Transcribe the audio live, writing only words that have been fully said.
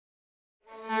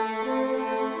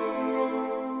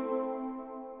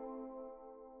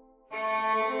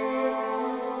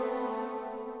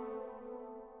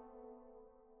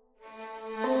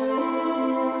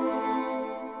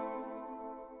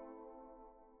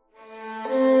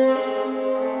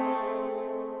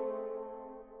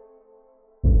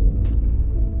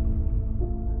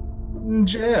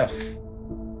Jeff,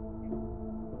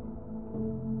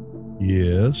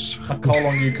 Yes. I call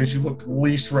on you because you look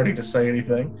least ready to say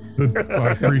anything.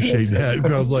 I appreciate that.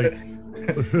 I was like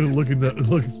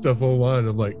looking stuff online.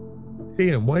 I'm like,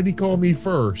 damn, why'd he call me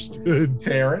first?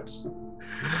 Terrence,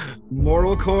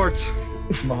 Mortal Court.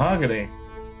 Mahogany,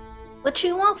 What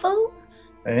you want, fool?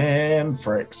 and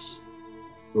Frakes.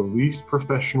 The least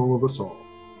professional of us all.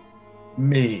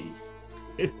 Me.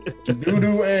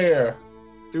 Doo-doo air.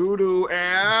 Doo-doo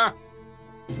air.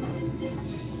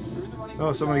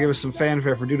 Oh, someone give us some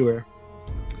fanfare for doo-doo air.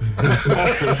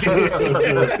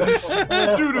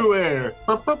 Doo-doo air.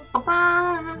 That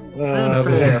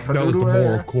was the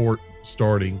moral court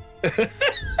starting.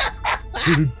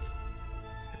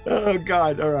 Oh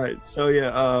God! All right. So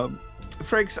yeah,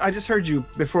 Frakes, I just heard you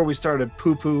before we started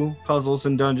poo-poo puzzles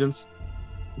and dungeons.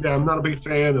 Yeah, I'm not a big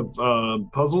fan of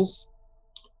puzzles.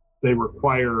 They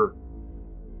require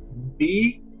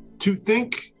me to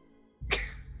think.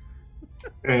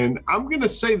 And I'm going to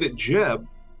say that Jeb,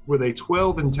 with a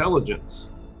 12 intelligence,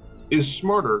 is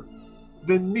smarter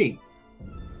than me.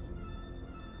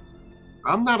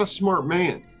 I'm not a smart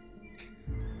man.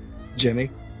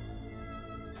 Jenny.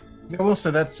 I will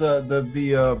say that's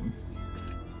the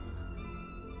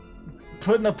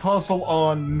putting a puzzle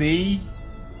on me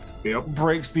Yep.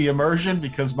 breaks the immersion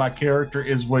because my character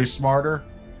is way smarter.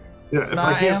 Yeah, if No,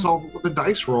 I I can't am- solve it with a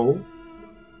dice roll,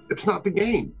 it's not the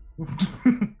game.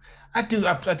 I do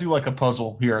like a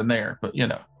puzzle here and there, but you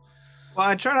know. Well,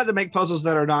 I try not to make puzzles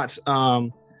that are not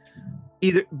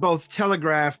either both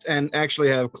telegraphed and actually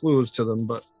have clues to them,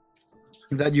 but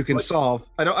that you can solve.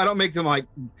 I don't make them like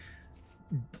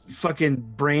fucking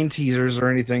brain teasers or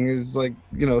anything. It's like,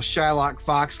 you know, Shylock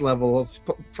Fox level of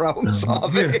problem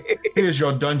solving. Here's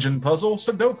your dungeon puzzle,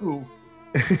 Sudoku.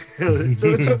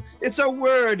 So it's a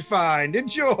word find.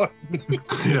 Enjoy.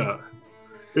 Yeah.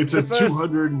 It's a The first-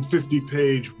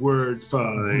 250-page word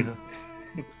find.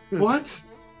 What?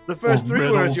 The first Or three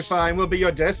words riddles. you find will be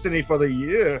your destiny for the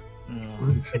year.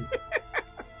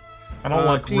 I don't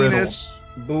like Penis,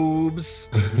 riddles. boobs,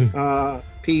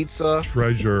 pizza,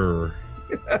 Treasure.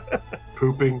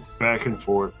 Pooping back and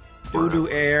forth. doo-doo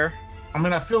air. I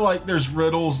mean, I feel like there's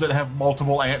riddles that have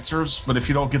multiple answers, but if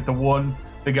you don't get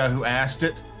the guy who asked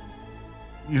it,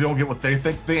 you don't get what they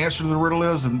think the answer to the riddle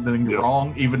is, and then you're Yep.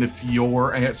 wrong, even if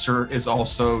your answer is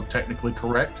also technically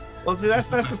correct. Well, see, that's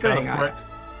the It's not thing. correct.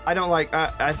 I don't like.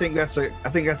 I think that's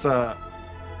a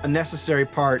necessary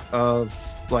part of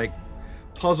like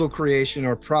puzzle creation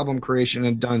or problem creation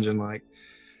in dungeon. Like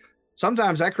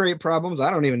sometimes I create problems I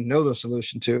don't even know the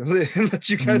solution to. Let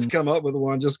you guys come up with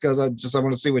one just because I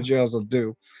want to see what you guys will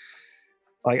do.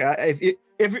 Like if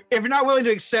you're not willing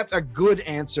to accept a good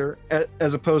answer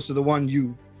as opposed to the one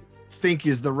you think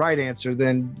is the right answer,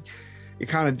 then you're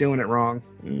kind of doing it wrong.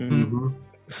 Mhm.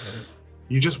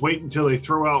 You just wait until they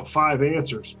throw out 5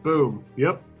 answers. Boom.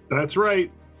 Yep, that's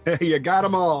right. You got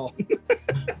them all.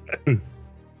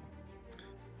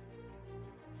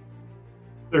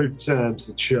 Third time's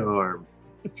the charm.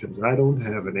 Because I don't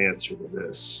have an answer to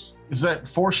this. Is that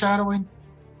foreshadowing?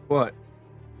 What?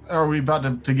 Are we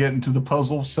about to get into the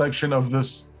puzzle section of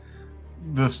this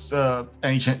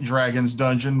ancient dragon's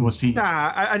dungeon? Was he?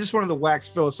 Nah, I just wanted to wax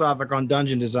philosophic on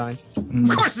dungeon design.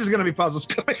 Of course, there's gonna be puzzles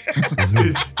coming.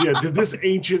 Yeah, did this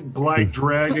ancient black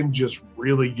dragon just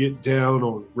really get down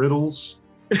on riddles?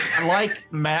 I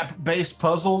like map-based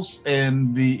puzzles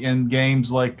in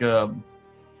games like you're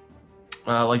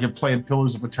playing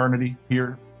Pillars of Eternity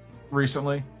here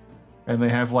recently, and they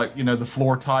have like, you know, the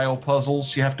floor tile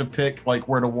puzzles. You have to pick like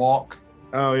where to walk,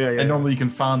 Oh yeah, and normally you can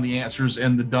find the answers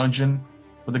in the dungeon.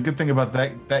 But the good thing about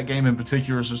that game in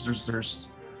particular is there's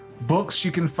books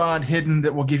you can find hidden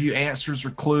that will give you answers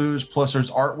or clues. Plus, there's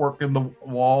artwork in the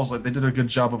walls. Like they did a good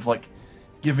job of like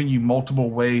giving you multiple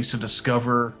ways to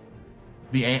discover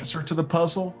the answer to the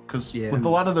puzzle. Because Yeah. with a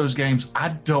lot of those games, I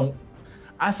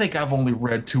think I've only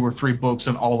read 2 or 3 books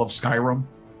in all of Skyrim.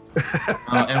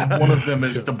 And one of them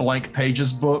is the Blank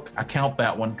Pages book. I count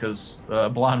that one because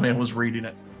Blind Man was reading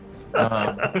it.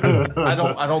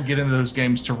 I don't get into those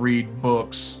games to read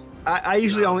books. I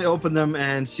usually only open them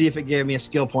and see if it gave me a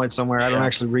skill point somewhere. I don't Yeah.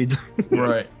 actually read them.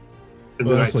 Right. And Well,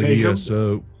 then I that's like take 'em.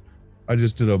 ESO. I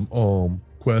just did a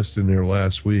quest in there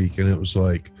last week, and it was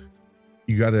like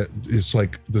it's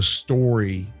like the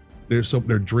story. There's something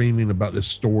they're dreaming about, this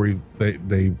story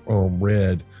they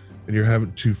read, and you're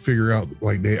having to figure out,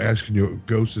 like,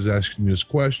 Ghost is asking you this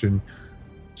question,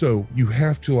 so you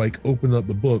have to like open up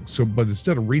the book. So but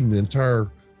instead of reading the entire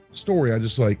story, I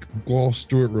just like gloss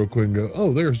through it real quick and go,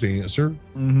 oh, there's the answer.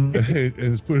 Mm-hmm. And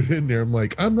just put it in there. I'm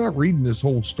like, I'm not reading this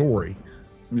whole story.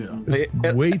 Yeah. There's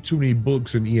At- way too many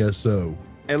books in ESO.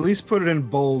 At least put it in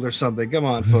bold or something. Come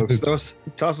on, folks. Toss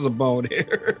us a bone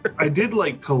here. I did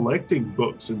like collecting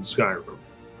books in Skyrim.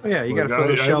 Oh, yeah, you got to Like, fill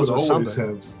those shelves I with would always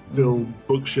something. have filled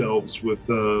bookshelves with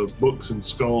books and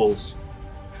skulls.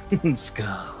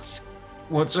 Skulls.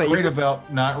 What's Right, you great could-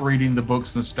 about not reading the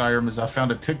books in Skyrim is I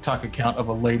found a TikTok account of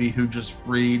a lady who just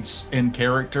reads in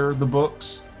character the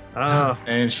books, Oh,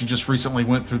 and she just recently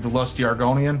went through the Lusty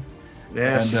Argonian,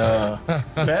 yes. and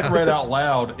that read out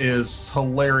loud is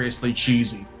hilariously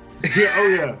cheesy. Yeah,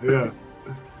 oh yeah.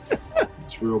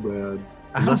 It's real bad.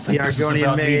 I don't Lusty think this is Argonian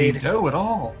about maid. needing dough at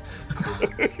all.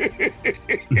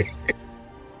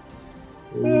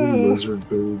 Ooh, lizard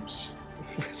boobs.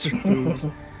 Lizard boobs.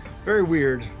 Very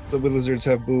weird that lizards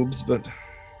have boobs, but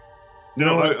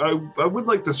No, I would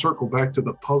like to circle back to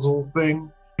the puzzle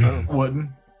thing. Wouldn't.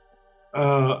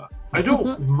 I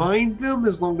don't mind them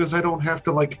as long as I don't have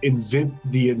to like invent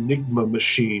the Enigma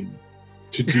machine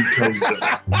to decode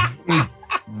them.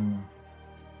 Mm.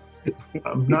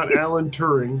 I'm not Alan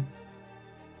Turing.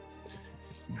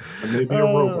 I may be a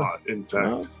robot, in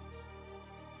fact.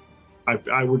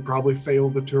 I would probably fail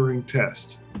the Turing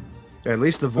test. at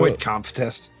least the Voight-Kampf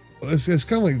test. It's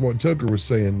kind of like what Tucker was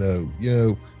saying, though. You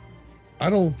know, I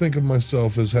don't think of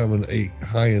myself as having a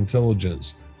high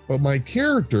intelligence, but my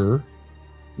character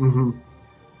Mm-hmm.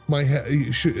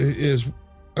 is,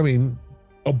 I mean,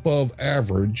 above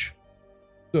average.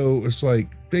 So it's like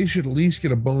they should at least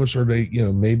get a bonus, or they, you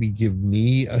know, maybe give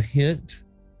me a hint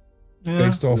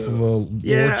based off of a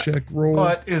lore check roll.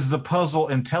 But is the puzzle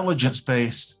intelligence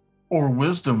based or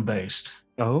wisdom based?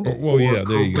 Oh, Well, yeah,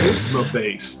 there you go. Charisma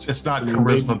based. It's not I mean,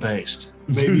 charisma based.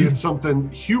 Maybe it's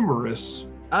something humorous.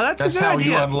 that's That's a good how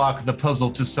idea. you unlock the puzzle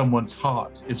to someone's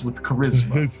heart is with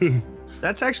charisma.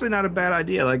 That's actually not a bad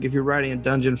idea. Like if you're writing a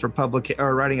dungeon for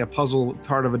or writing a puzzle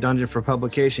part of a dungeon for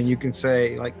publication, you can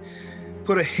say like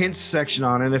put a hints section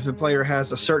on it. If the player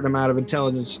has a certain amount of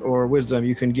intelligence or wisdom,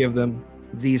 you can give them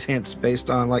these hints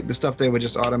based on like the stuff they would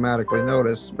just automatically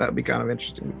notice. That'd be kind of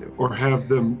interesting to do. Or have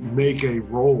them make a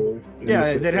roll. And Yeah,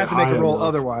 if they'd they're have to make high a roll enough-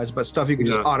 otherwise, but stuff you could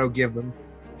just Yeah. auto give them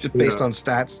just based Yeah. on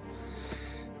stats.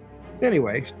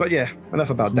 Anyway, but yeah, enough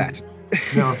about that.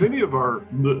 Now, if any of our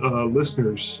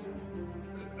listeners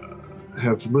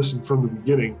have listened from the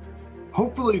beginning,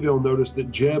 hopefully they'll notice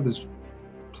that Jeb is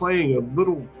playing a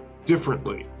little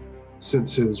differently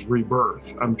since his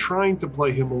rebirth. I'm trying to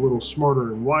play him a little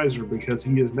smarter and wiser because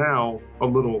he is now a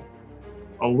little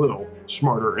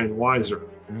smarter and wiser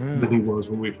than he was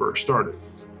when we first started.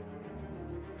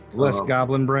 Less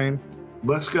goblin brain.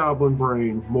 Less goblin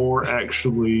brain, more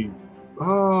actually.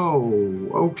 Oh,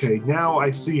 okay. Now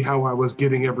I see how I was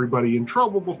getting everybody in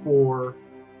trouble before.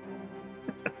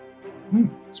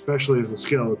 Especially as a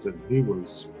skeleton, he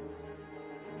was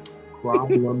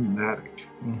problematic.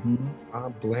 Mhm.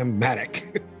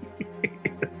 Problematic.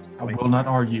 I will not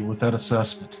argue with that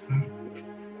assessment.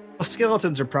 Well,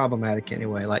 skeletons are problematic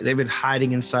anyway. Like they've been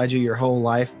hiding inside you your whole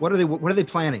life. What are they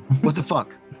planning? What the fuck?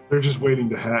 They're just waiting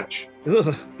to hatch.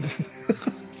 Ugh.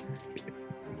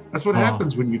 That's what Oh.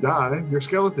 happens when you die. Your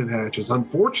skeleton hatches.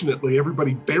 Unfortunately,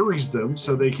 everybody buries them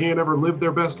so they can't ever live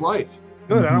their best life.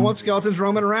 Good. I don't Mhm. want skeletons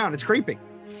roaming around. It's creepy.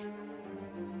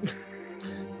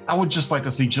 I would just like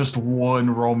to see just one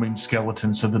roaming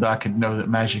skeleton so that I could know that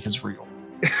magic is real.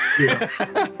 Yeah.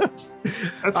 That's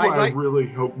I why I like- really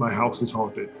hope my house is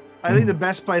haunted. I think the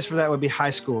best place for that would be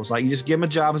high schools. Like you just give them a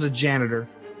job as a janitor.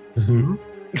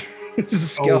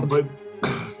 Just a Oh, skeleton.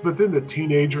 but then the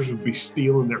teenagers would be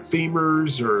stealing their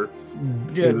femurs, or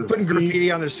Yeah, the putting feet.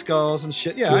 graffiti on their skulls and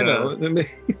shit. Yeah, I Yeah. know. I mean,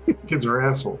 kids are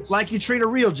assholes. like you treat a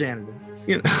real janitor.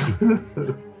 You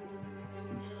know?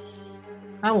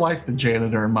 I like the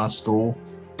janitor in my school.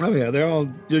 Oh yeah,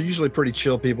 they're usually pretty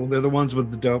chill people. They're the ones with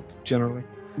the dope generally.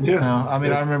 yeah. I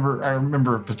mean, I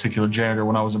remember a particular janitor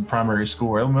when I was in primary school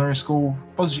or elementary school.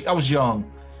 I was young,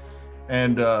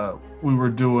 and we were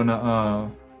doing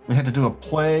we had to do a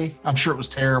play. I'm sure it was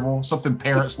terrible, something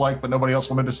parents liked but nobody else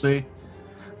wanted to see.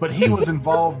 But he was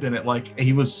involved in it, like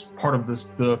he was part of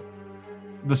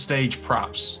the stage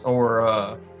props,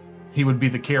 or he would be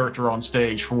the character on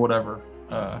stage for whatever.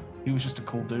 He was just a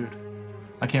cool dude.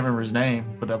 I can't remember his name,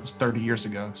 but that was 30 years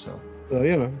ago. So So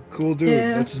you know, cool dude.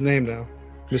 Yeah. That's his name now,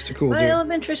 Mr. Cool My Dude.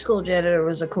 elementary school janitor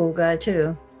was a cool guy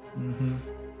too.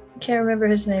 Can't remember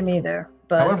his name either.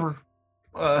 But however,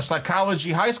 a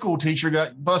psychology high school teacher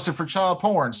got busted for child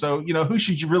porn. So, you know, who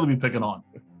should you really be picking on?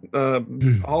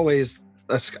 Always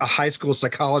a high school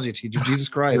psychology teacher. Jesus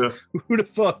Christ, Yeah. who the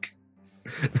fuck?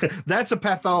 That's a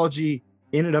pathology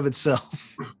in and of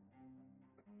itself.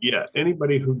 Yeah,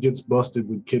 anybody who gets busted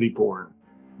with kitty porn,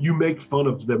 you make fun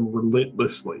of them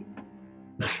relentlessly.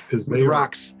 because With they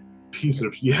rocks.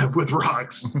 with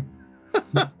rocks.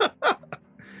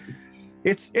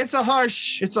 It's a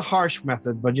harsh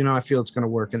method, but I feel it's going to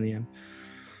work in the end.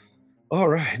 All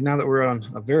right, now that we're on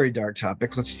a very dark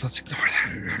topic, let's ignore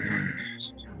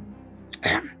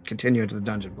that. Continue into the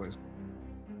dungeon, please.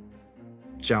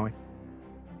 Shall we?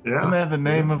 Yeah. I have the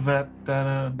name of that.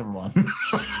 Never mind.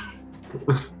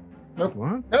 Nope.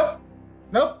 What?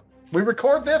 Nope. We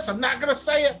record this. I'm not gonna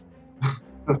say it.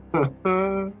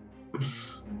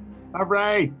 All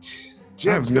right. I have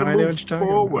Jeb's no gonna idea move what you're talking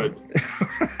forward.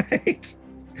 Right.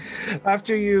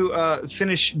 After you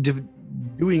finish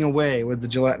doing away with the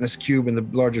gelatinous cube in the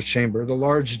larger chamber, the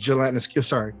large gelatinous cube,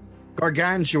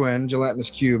 gargantuan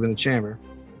gelatinous cube in the chamber.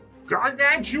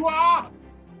 Gargantua!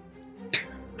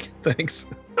 Thanks.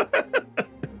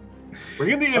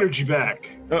 Bringing the energy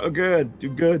back. Oh, good.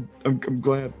 You're good. I'm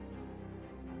glad.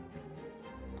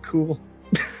 Cool.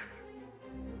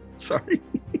 Sorry.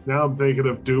 Now I'm thinking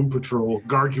of Doom Patrol,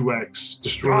 Garguex,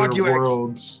 Destroyer of Garguex.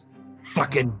 Worlds.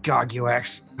 Fucking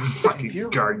Garguex. Fucking If you're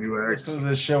Garguex. listening to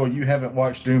this show and you haven't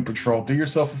watched Doom Patrol, do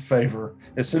yourself a favor.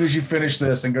 As soon as you finish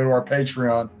this and go to our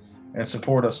Patreon and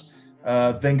support us,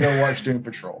 then go watch Doom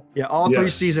Patrol. Yeah, all 3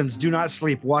 Yes. seasons. Do not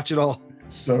sleep. Watch it all.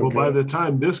 So Well, good. by the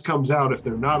time this comes out, if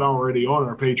they're not already on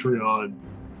our Patreon,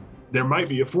 there might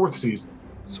be a 4th season.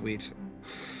 Sweet.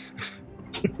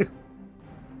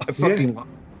 I fucking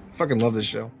love this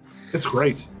show. It's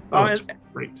great. Oh, It's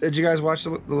great. Did you guys watch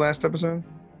the last episode?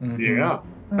 Mhm. Yeah.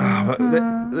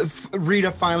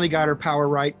 Rita finally got her power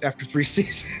right after 3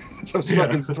 seasons. So I was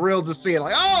fucking thrilled to see it.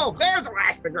 Like, oh, there's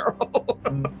Elastigirl.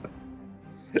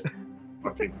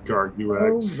 Fucking Oh,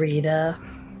 Garguex. Rita.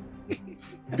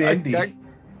 Bendy.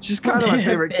 She's kind of my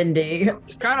favorite. Bendy.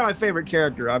 She's kind of my favorite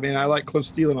character. I mean, I like Cliff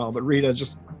Steele and all, but Rita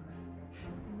just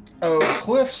Oh,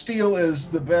 Cliff Steele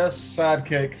is the best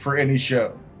sidekick for any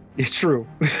show. it's true.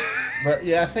 But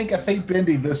yeah, I think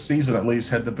Bendy this season at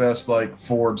least had the best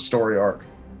forward story arc.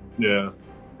 Yeah.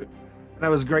 That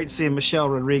was great seeing Michelle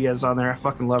Rodriguez on there. I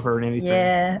fucking love her in anything.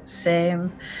 Yeah,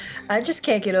 same. I just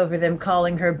can't get over them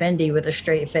calling her Bendy with a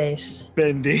straight face.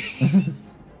 Bendy.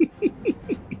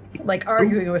 Like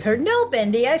arguing with her. No,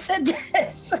 Bendy, I said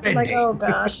this. I'm like, oh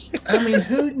gosh. I mean,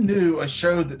 who knew a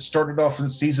show that started off in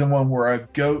season 1 where a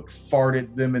goat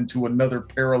farted them into another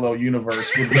parallel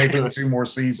universe would make it 2 more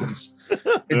seasons? It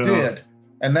Yeah. did.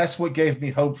 And that's what gave me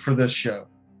hope for this show.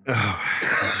 Oh.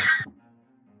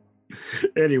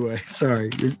 Anyway,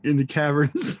 sorry. You're in the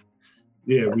caverns.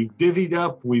 Yeah, we've divvied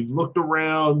up, we've looked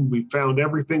around, we found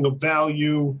everything of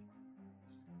value.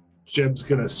 Jeb's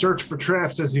gonna search for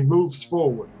traps as he moves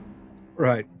forward.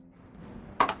 Right.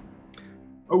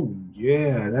 Oh,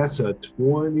 yeah, that's a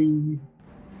 20,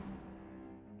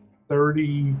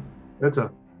 30, that's a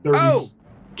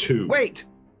 32. Wait.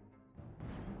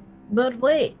 But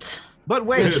wait. But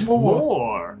wait. There's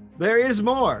more. There is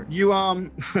more. You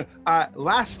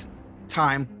last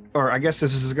time, or I guess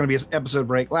this is going to be an episode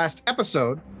break. Last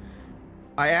episode,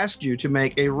 I asked you to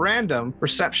make a random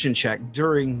perception check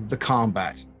during the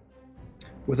combat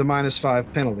with a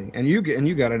 -5 penalty, and you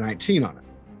got a 19 on it.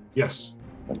 Yes.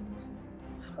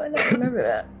 I don't remember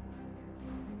that.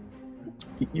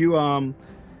 You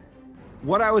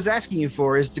what I was asking you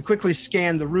for is to quickly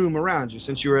scan the room around you,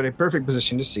 since you were at a perfect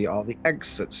position to see all the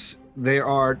exits. There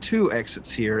are 2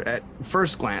 exits here at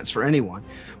first glance for anyone,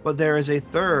 but there is a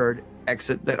 3rd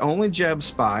exit that only Jeb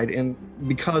spied in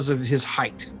because of his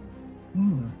height.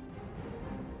 And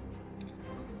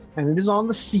it is on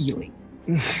the ceiling.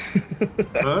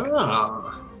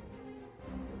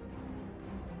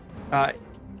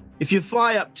 If you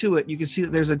fly up to it, you can see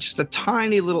that there's just a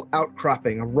tiny little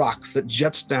outcropping, a rock that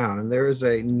juts down, and there is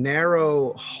a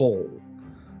narrow hole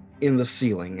in the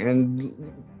ceiling,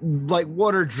 and like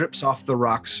water drips off the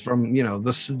rocks from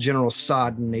the general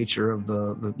sodden nature of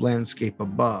the landscape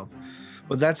above.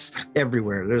 But that's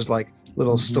everywhere. There's like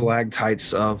little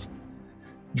stalactites of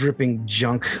dripping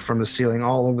junk from the ceiling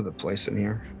all over the place in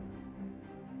here.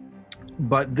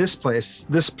 But this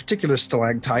particular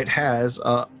stalactite has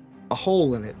a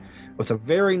hole in it with a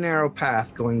very narrow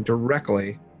path going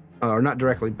directly, or not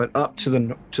directly, but up to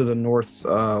the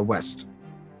northwest.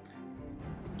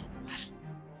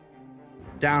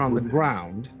 Down on the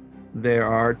ground, there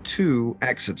are 2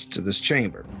 exits to this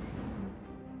chamber.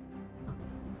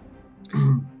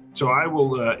 So I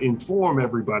will inform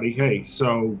everybody, hey,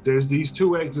 so there's these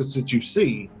 2 exits that you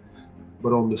see,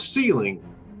 but on the ceiling,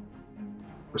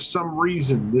 for some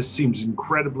reason, this seems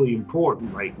incredibly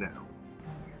important right now.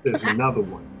 There's another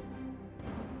one.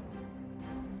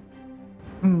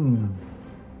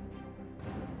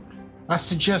 I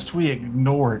suggest we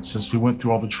ignore it since we went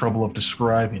through all the trouble of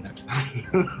describing it.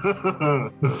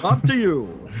 Up to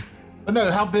you. But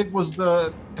no, how big was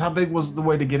the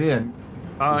way to get in?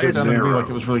 It's It sounded to me narrow. like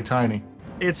it was really tiny.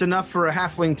 It's enough for a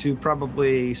halfling to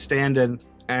probably stand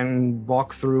and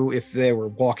walk through if they were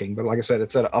walking. But like I said,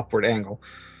 it's at an upward angle.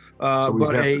 So we'd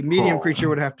But have a to medium crawl. creature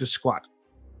would have to squat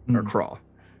or Hmm. crawl.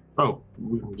 Oh,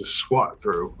 we can just squat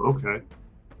through. Okay.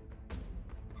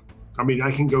 I mean,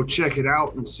 I can go check it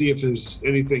out and see if there's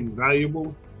anything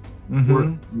valuable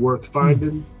Mhm. worth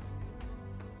finding.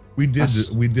 We did That's-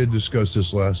 we did discuss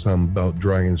this last time about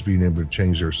dragons being able to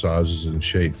change their sizes and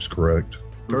shapes, correct?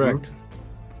 Correct.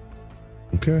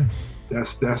 Okay.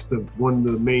 That's the one of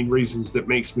the main reasons that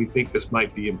makes me think this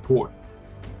might be important.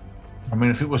 I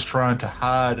mean, if it was trying to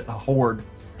hide a horde,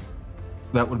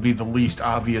 that would be the least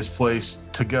obvious place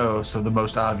to go. So the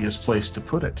most obvious place to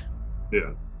put it.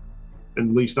 Yeah.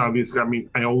 And least obvious. I mean,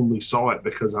 I only saw it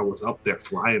because I was up there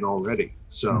flying already.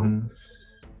 So Mhm.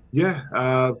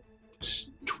 yeah,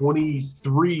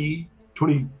 23,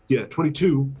 20, yeah,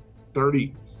 22,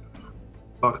 30.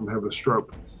 Fuck, I'm having a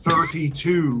stroke.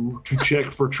 32 to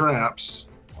check for traps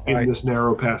in Right. this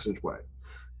narrow passageway.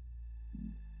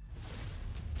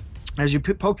 As you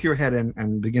poke your head in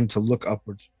and begin to look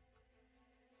upwards,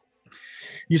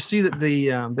 you see that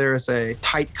there is a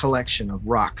tight collection of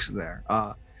rocks there.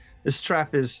 This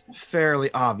trap is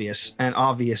fairly obvious and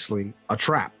obviously a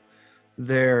trap.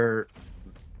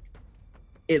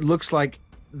 It looks like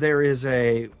there is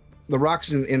the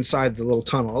rocks inside the little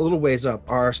tunnel, a little ways up,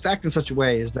 are stacked in such a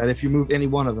way is that if you move any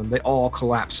one of them, they all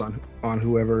collapse on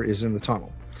whoever is in the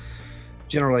tunnel.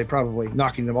 Generally, probably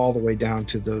knocking them all the way down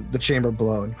to the chamber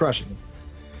below and crushing them.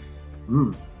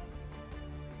 Hmm.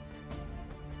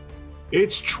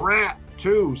 It's trapped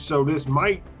too, so this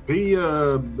might be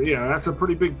that's a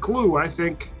pretty big clue, I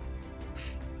think.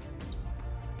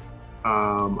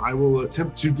 I will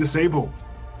attempt to disable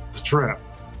the trap.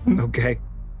 Okay.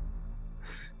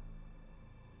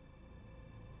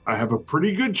 I have a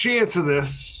pretty good chance of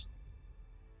this.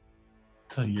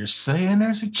 So you're saying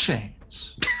there's a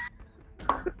chance?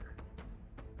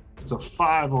 It's a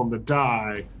 5 on the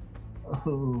die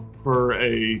Oh. for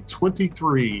a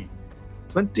 23.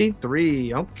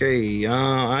 23. Okay.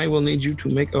 I will need you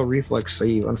to make a reflex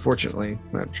save. Unfortunately,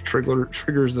 that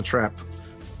triggers the trap.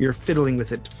 You're fiddling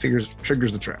with it.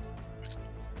 Triggers the trap.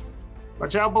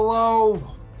 Watch out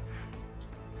below.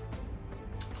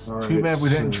 It's All too right, bad we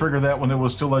didn't so- trigger that when there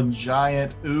was still a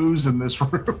giant ooze in this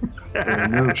room. Yeah,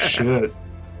 no shit.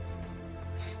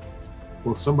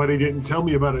 Well, somebody didn't tell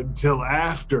me about it until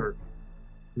after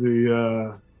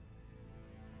the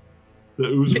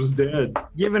ooze was dead.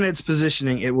 Given its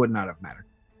positioning, it would not have mattered.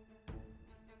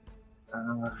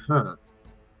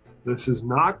 This is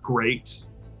not great.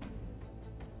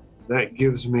 That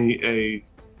gives me a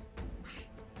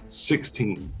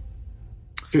 16.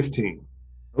 15.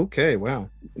 Okay. Wow.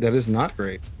 That is not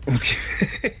great.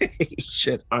 Okay.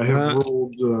 Shit. I have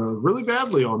rolled really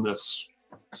badly on this.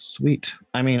 Sweet.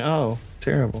 I mean, oh,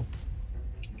 terrible.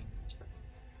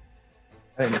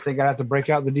 I didn't think I'd have to break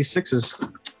out the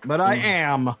D6s, but I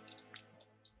am.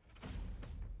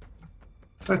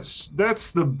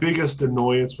 That's the biggest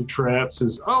annoyance with traps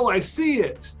is, oh, I see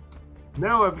it.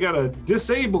 Now I've got to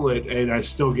disable it, and I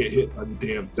still get hit by the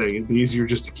damn thing. It'd be easier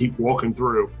just to keep walking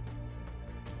through.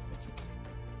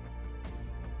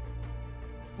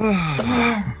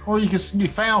 Well, you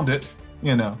found it.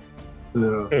 You know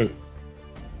Yeah.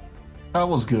 that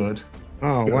was good.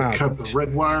 Oh, Gotta wow. cut the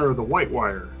red wire or the white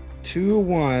wire. 2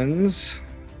 1s.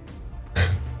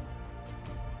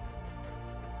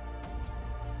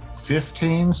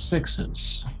 15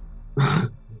 sixes.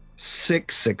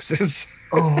 6 6s.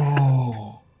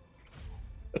 Oh.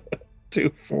 2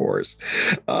 4s.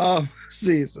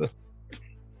 See, so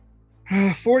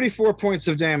 44 points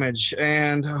of damage,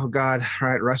 and oh god,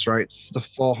 right, that's right. The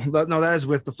fall. No, that is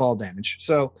with the fall damage.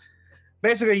 So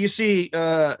basically, you see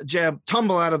Jeb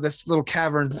tumble out of this little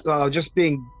cavern, just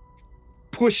being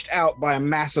pushed out by a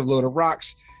massive load of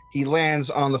rocks. He lands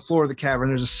on the floor of the cavern.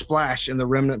 There's a splash in the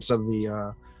remnants of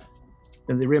the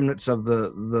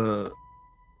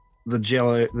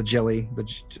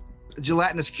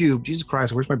gelatinous cube. Jesus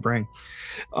Christ, where's my brain?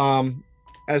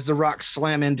 As the rocks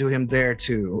slam into him there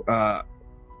too,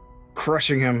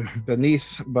 crushing him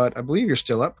beneath. But I believe you're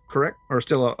still up, correct? Or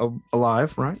still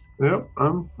alive, right? Yep,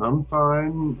 I'm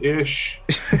fine-ish.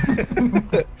 I'm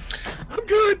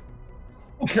good.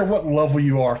 I don't care what level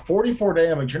you are. 44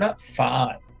 damage. You're not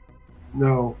fine.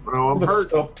 No, I'm With a hurt.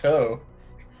 stubbed toe.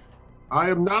 I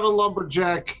am not a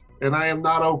lumberjack, and I am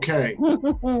not okay.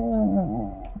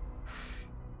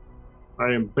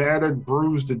 I am battered,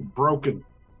 bruised, and broken.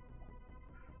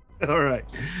 All right.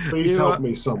 Please You know help what?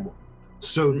 me, someone.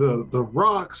 So the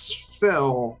rocks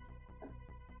fell,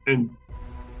 and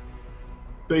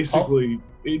basically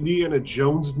Indiana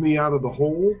Jonesed me out of the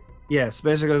hole. Yes,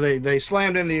 basically they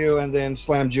slammed into you and then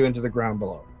slammed you into the ground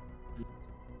below.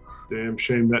 Damn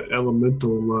shame that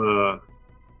elemental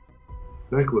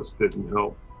necklace didn't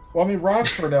help. Well, I mean,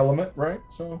 rocks are an element, right?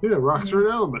 So Yeah, rocks are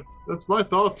an element. That's my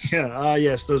thoughts. Yeah,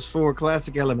 yes, those 4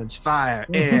 classic elements: fire,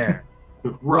 air,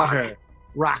 Rock. water,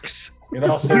 rocks. it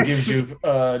also gives you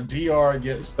DR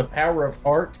gets the power of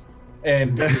heart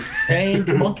and tamed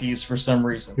monkeys for some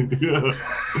reason. Yeah.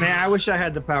 Man, I wish I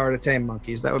had the power to tame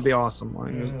monkeys. That would be awesome.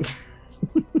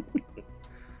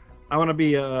 I want to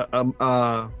be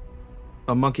a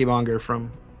monkey monger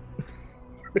from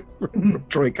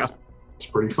Troika. It's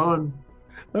pretty fun.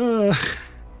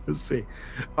 Let's see.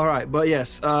 All right, but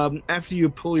yes, after you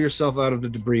pull yourself out of the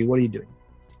debris, what are you doing?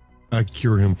 I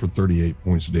cure him for 38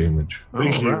 points of damage.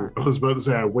 Thank All you. right. I was about to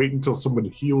say, I wait until somebody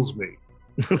heals me.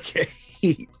 Okay.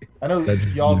 I know That-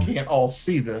 y'all can't all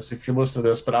see this if you listen to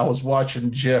this, but I was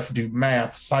watching Jeff do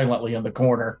math silently in the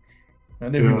corner. I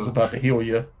knew he was about to heal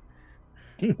you.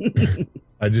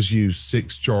 I just used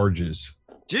 6 charges.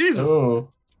 Jesus. Oh,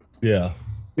 Yeah.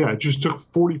 Yeah, I just took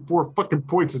 44 fucking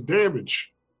points of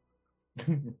damage.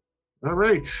 All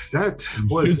right, that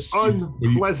was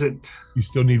unpleasant. You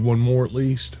still need one more at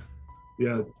least?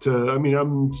 Yeah, I mean,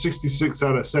 I'm 66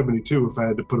 out of 72 if I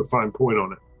had to put a fine point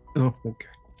on it. Oh, okay.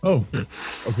 Oh,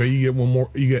 okay. You get one more.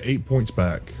 You get 8 points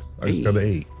back. I just got an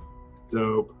 8.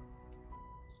 Dope.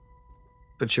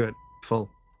 But you're at full.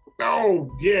 Oh,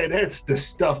 yeah, that's the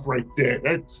stuff right there.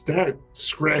 That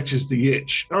scratches the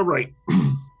itch. All right.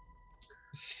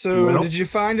 So, Well- did you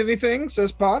find anything?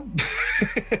 Says Pod.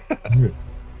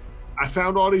 I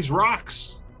found all these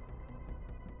rocks.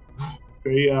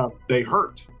 They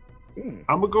hurt.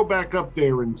 I'm gonna go back up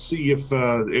there and see if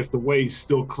the way's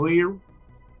still clear,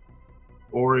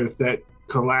 or if that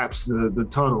collapsed the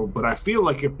tunnel. But I feel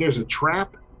like if there's a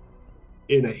trap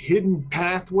in a hidden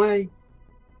pathway,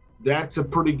 that's a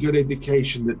pretty good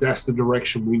indication that that's the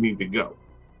direction we need to go.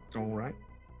 All right.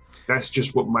 That's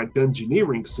just what my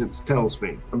dungeoneering sense tells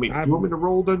me. I mean, you want me to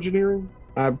roll dungeoneering?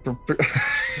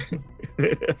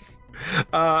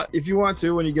 If you want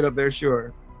to, when you get up there,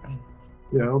 sure.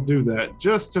 Yeah, I'll do that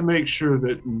just to make sure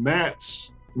that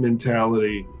Matt's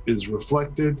mentality is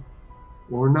reflected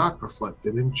or not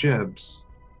reflected in Jeb's.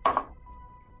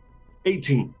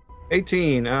 18.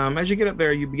 18. As you get up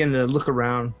there, you begin to look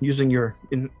around using your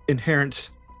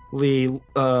inherently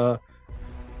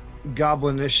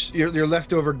goblinish, your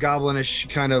leftover goblinish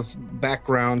kind of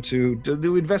background to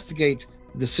investigate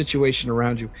the situation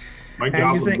around you. My you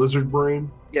goblin think- lizard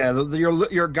brain. Yeah,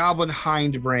 your goblin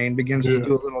hind brain begins to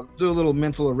Yeah. do a little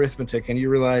mental arithmetic, and you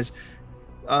realize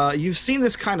you've seen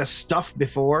this kind of stuff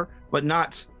before, but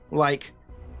not like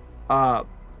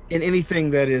in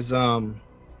anything that is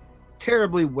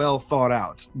terribly well thought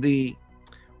out. The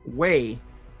way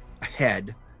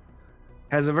ahead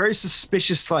has a very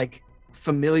suspicious like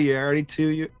familiarity to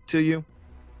you.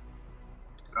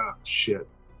 Ah, shit.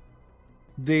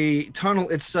 The tunnel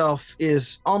itself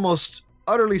is almost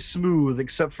utterly smooth,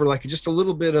 except for like just a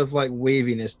little bit of like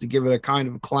waviness to give it a kind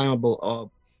of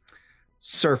climbable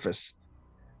surface.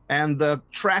 And the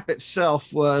trap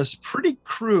itself was pretty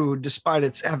crude despite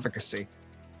its efficacy.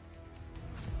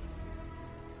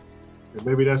 And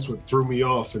maybe that's what threw me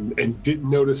off and didn't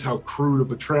notice how crude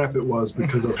of a trap it was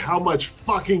because of how much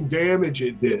fucking damage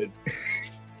it did.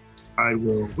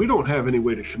 We don't have any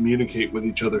way to communicate with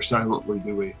each other silently,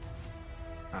 do we?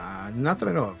 Not that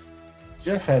I know of.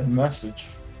 Jeff had a message.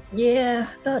 Yeah,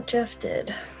 I thought Jeff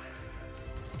did.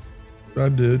 I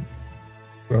did.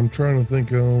 I'm trying to think.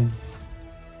 Didn't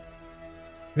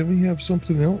we have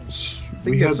something else?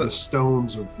 We had the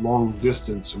stones of long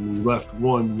distance and we left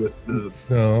one with the...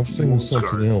 No, I was thinking Lone something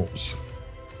Scar. else.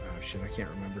 Oh shit, I can't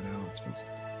remember now. It's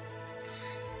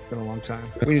been a long time.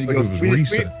 I We need to think go. it was we need-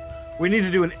 recent. We need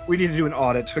to do an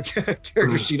audit, a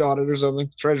character sheet audit or something,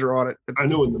 treasure audit. I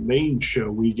know in the main show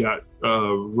we got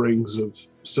rings of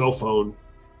cell phone.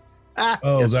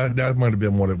 Oh, yes. that might have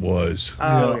been what it was.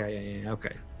 Oh Yeah. yeah.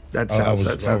 Okay, that I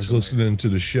sounds. was listening to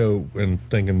the show and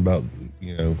thinking about,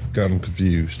 got them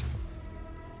confused.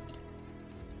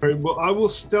 All right, well, I will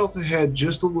stealth ahead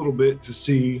just a little bit to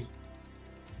see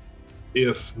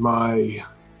if my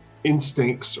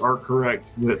instincts are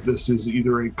correct that this is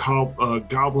either a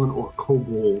goblin or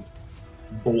kobold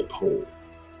bolt hole.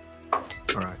 All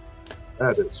right.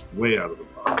 That is way out of the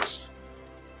box.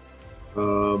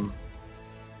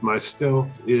 My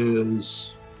stealth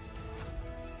is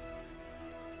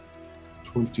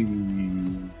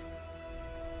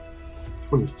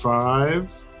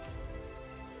 25.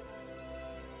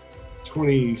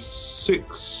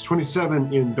 26,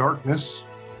 27 in darkness.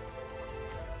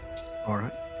 All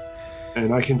right.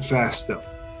 And I can fast up.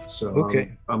 So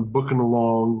Okay. I'm booking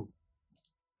along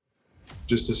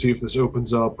just to see if this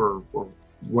opens up or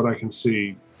what I can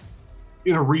see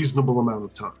in a reasonable amount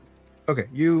of time. Okay.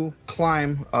 You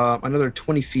climb another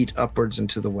 20 feet upwards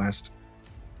into the west.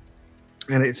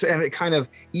 And it kind of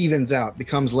evens out,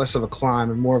 becomes less of a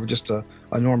climb and more of just a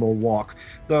normal walk.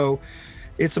 Though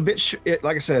it's a bit,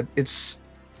 like I said, it's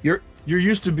you're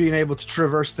used to being able to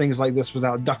traverse things like this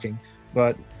without ducking,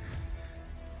 but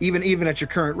even at your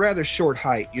current rather short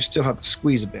height, you still have to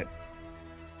squeeze a bit.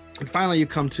 And finally, you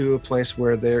come to a place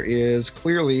where there is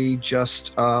clearly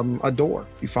just a door.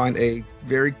 You find a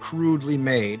very crudely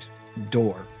made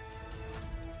door.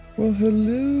 Well,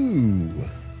 hello.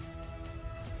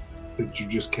 Did you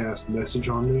just cast message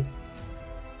on me?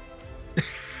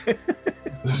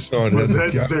 Oh, no, Was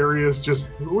that yeah. Zarius just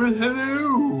with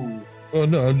hello? Oh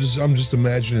no, I'm just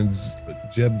imagining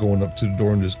Jeb going up to the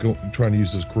door and just trying to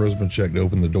use his charisma check to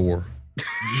open the door.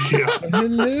 Yeah.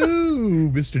 Hello,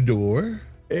 Mr. Door.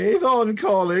 Avon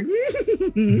calling.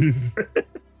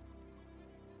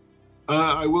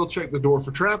 I will check the door for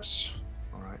traps,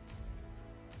 All right.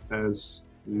 as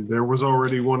there was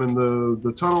already one in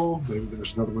the tunnel. Maybe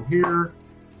there's another one here.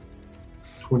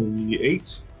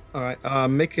 28. All right.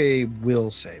 Make a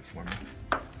will save for me.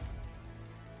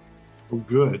 Oh,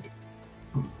 good.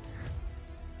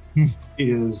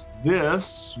 Is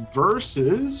this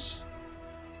versus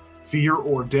fear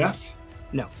or death?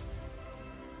 No.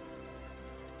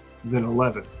 Then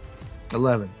 11.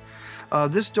 11.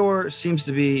 This door seems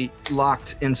to be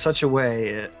locked in such a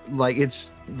way, like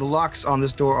the locks on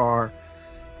this door are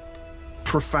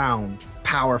profound,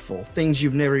 powerful, things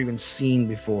you've never even seen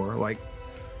before, like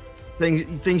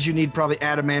things you need probably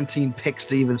adamantine picks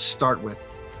to even start with.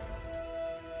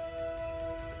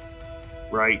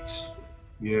 Right.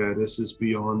 Yeah, this is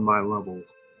beyond my level.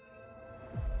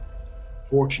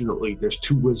 Fortunately, there's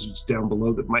 2 wizards down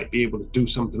below that might be able to do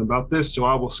something about this, so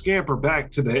I will scamper back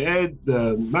to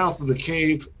the mouth of the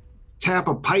cave, tap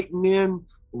a python in,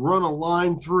 run a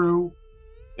line through,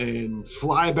 and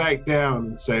fly back down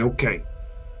and say, okay,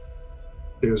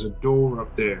 there's a door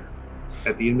up there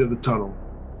at the end of the tunnel.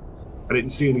 I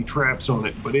didn't see any traps on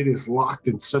it, but it is locked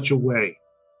in such a way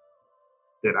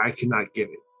that I cannot get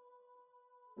it.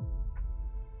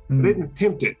 I didn't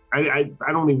attempt it. I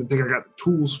don't even think I got the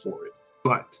tools for it.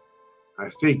 But I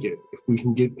figured if we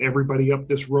can get everybody up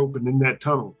this rope and in that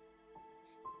tunnel,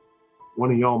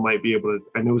 one of y'all might be able to.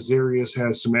 I know Zarius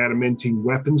has some adamantine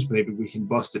weapons. Maybe we can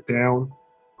bust it down.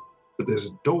 But there's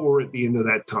a door at the end of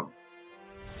that tunnel.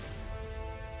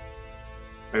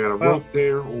 I got a rope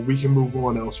there, or we can move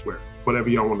on elsewhere. Whatever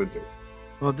y'all want to do.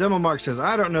 Well, Demo Mark says,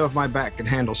 I don't know if my back can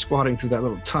handle squatting through that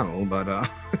little tunnel, but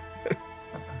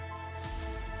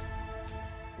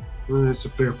Well, that's a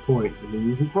fair point. I mean,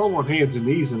 you can crawl on hands and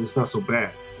knees, and it's not so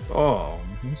bad. oh,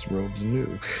 this robe's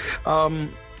new. I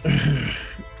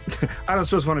don't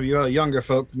suppose one of you younger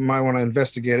folk might want to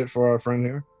investigate it for our friend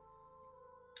here.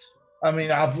 I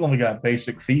mean, I've only got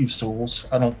basic thieves' tools.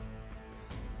 I don't.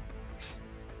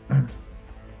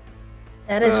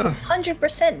 That is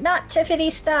 100% not Tiffany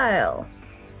style.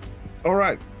 All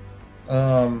right.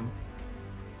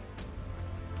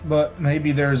 But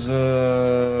maybe there's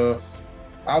a.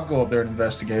 I'll go up there and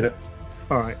investigate it.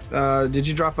 All right. Did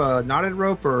you drop a knotted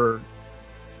rope or?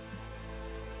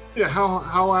 Yeah, how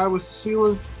high was the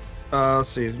ceiling? Let's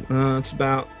see. It's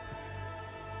about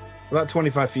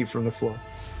 25 feet from the floor.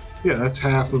 Yeah, that's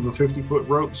half of a 50-foot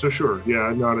rope. So sure, yeah,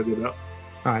 I knotted it up.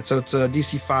 All right. So it's a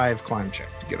DC 5 climb check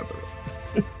to get up the rope.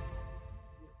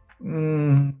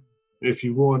 If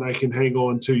you want, I can hang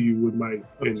on to you with my,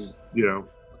 and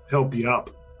help you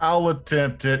up. I'll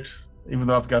attempt it, even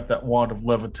though I've got that wand of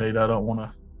levitate. I don't want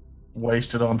to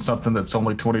waste it on something that's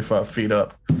only 25 feet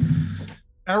up.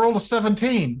 I rolled a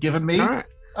 17, giving me All right.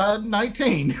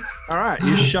 19. All right.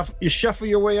 You shuffle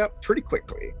your way up pretty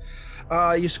quickly.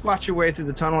 You squat your way through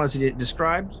the tunnel as you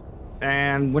described,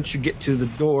 and once you get to the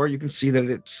door, you can see that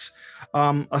it's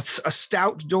a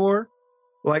stout door.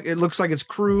 Like it looks like it's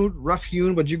crude, rough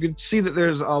hewn, but you can see that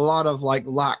there's a lot of like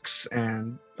locks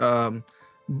and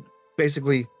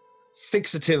basically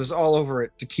fixatives all over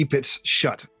it to keep it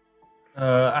shut.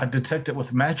 I detect it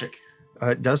with magic.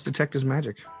 It does detect as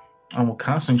magic. I will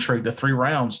concentrate the 3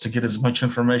 rounds to get as much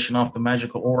information off the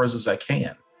magical auras as I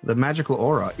can. The magical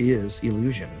aura is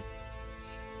illusion.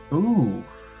 Ooh.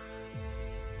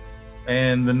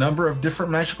 And the number of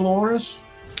different magical auras?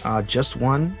 Just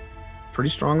one pretty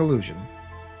strong illusion.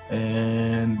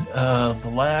 And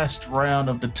the last round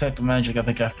of detect magic, I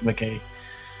think I have to make a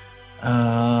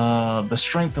The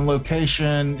strength and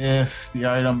location. If the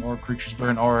item or creature's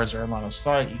bearing auras are in line of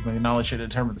sight, you can acknowledge it to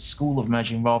determine the school of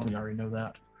magic involved. We already know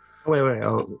that. Wait.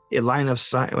 Oh, a line of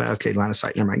sight. Well, okay, line of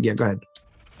sight. Never mind. Yeah, go ahead.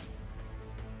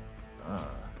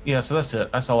 Yeah, so that's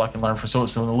it. That's all I can learn for. So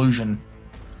it's an illusion.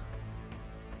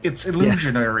 It's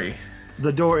illusionary. Yeah.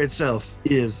 The door itself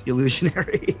is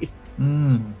illusionary.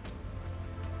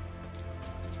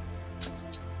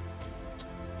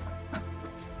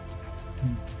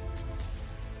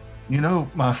 You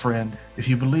know, my friend, if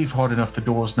you believe hard enough the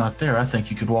door's not there, I think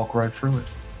you could walk right through it.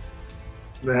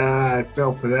 Nah, I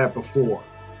fell for that before.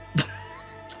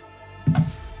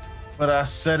 But I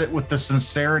said it with the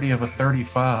sincerity of a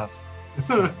 35.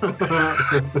 All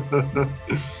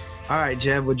right,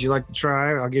 Jeb, would you like to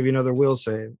try? I'll give you another will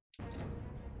save.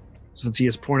 Since he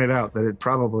has pointed out that it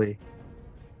probably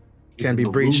can be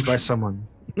breached by someone.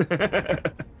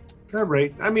 All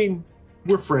right. I mean,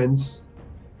 we're friends.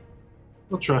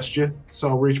 I'll trust you. So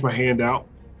I'll reach my hand out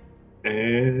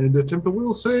and attempt a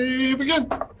will save again.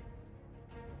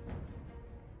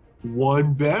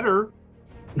 One better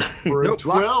for a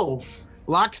 12.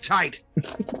 Locked tight.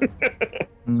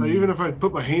 So even if I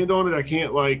put my hand on it, I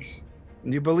can't like.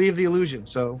 You believe the illusion,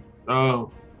 so.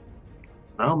 Oh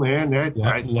man,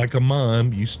 like a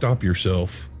mime, you stop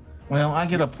yourself. Well, I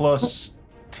get a plus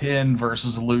 10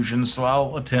 versus illusion, so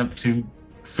I'll attempt to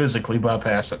physically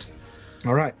bypass it.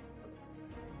 All right.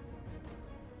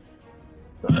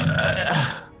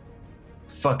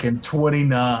 Fucking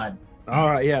 29. All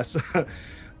right, yes.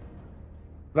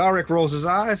 Valric rolls his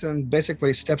eyes and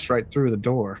basically steps right through the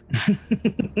door.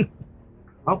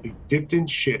 I'll be dipped in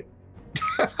shit.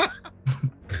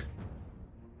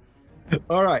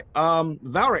 All right.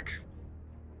 Valric,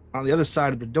 on the other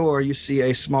side of the door, you see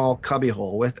a small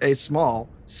cubbyhole with a small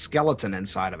skeleton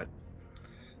inside of it.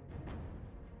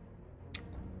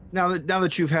 Now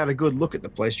that you've had a good look at the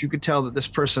place, you could tell that this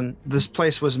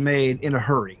place was made in a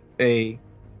hurry. A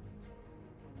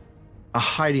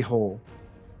hidey hole.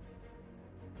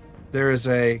 There is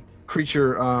a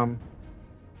creature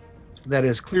that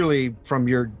is clearly, from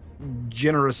your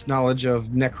generous knowledge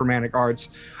of necromantic arts,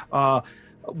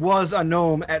 was a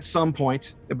gnome at some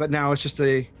point, but now it's just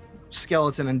a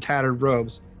skeleton in tattered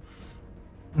robes.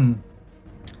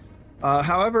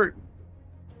 However,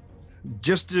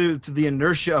 just due to the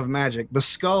inertia of magic, the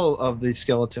skull of the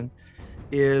skeleton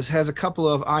has a couple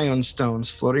of ion stones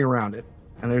floating around it,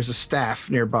 and there's a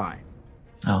staff nearby.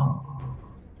 I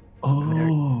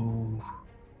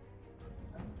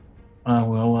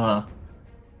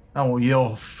will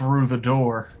yell through the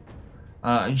door.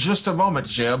 Just a moment,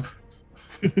 Jeb.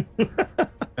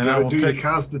 And I will take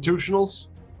constitutionals.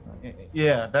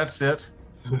 Yeah, that's it.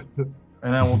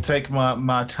 And I will take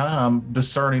my time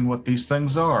discerning what these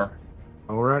things are.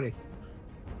 Alrighty.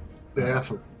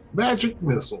 Staff of magic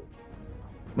missile.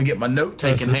 Let me get my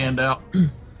note-taking hand out.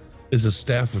 Is a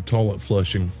staff of toilet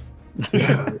flushing.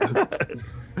 The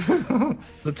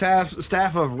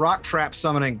staff of rock trap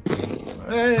summoning.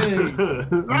 Hey,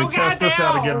 let me test this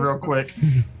out again real quick.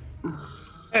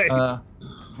 Hey.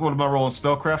 What am I rolling?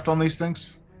 Spellcraft on these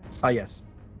things? Yes.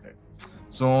 Okay.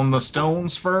 So on the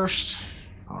stones first.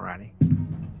 Alrighty.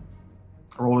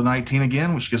 I rolled a 19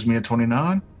 again, which gives me a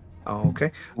 29.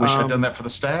 Okay. Wish I'd done that for the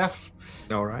staff.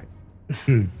 All right.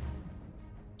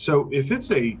 So if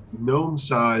it's a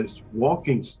gnome-sized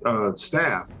walking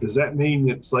staff, does that mean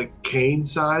it's like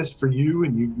cane-sized for you,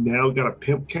 and you've now got a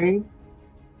pimp cane?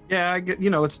 Yeah,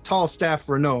 it's a tall staff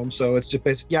for a gnome, so it's just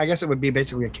basically. Yeah, I guess it would be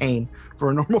basically a cane for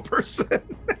a normal person.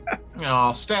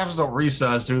 Oh, staffs don't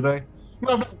resize, do they?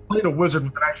 I've never played a wizard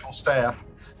with an actual staff.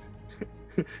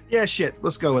 Yeah, shit.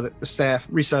 Let's go with it. The staff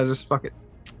resizes. Fuck it.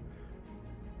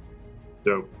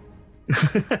 Dope.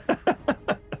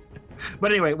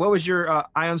 But anyway, what was your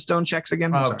ion stone checks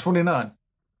again? 29.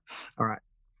 All right.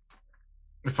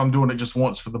 If I'm doing it just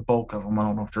once for the bulk of them, I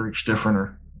don't know if they're each different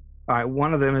or. All right.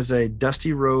 One of them is a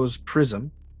Dusty Rose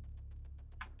Prism.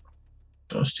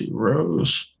 Dusty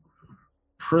Rose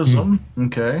Prism.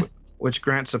 Okay. Which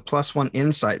grants a +1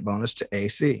 insight bonus to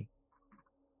AC.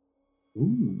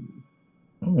 Ooh.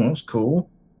 Oh, that's cool.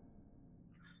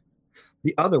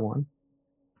 The other one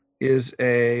is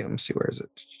let me see, where is it?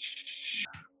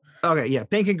 Okay, yeah,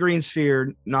 pink and green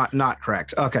sphere, not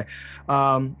cracked. Okay,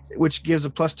 which gives a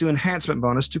 +2 enhancement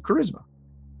bonus to charisma.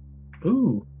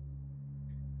 Ooh.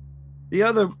 The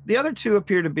other two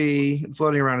appear to be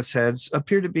floating around its heads.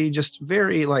 Appear to be just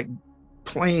very like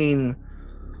plain,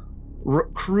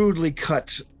 crudely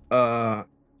cut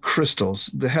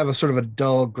crystals. They have a sort of a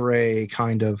dull gray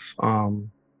kind of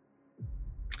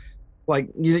like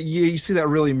you see that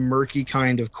really murky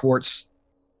kind of quartz.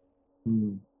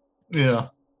 Yeah.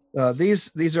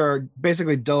 These are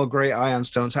basically dull gray ion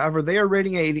stones. However, they are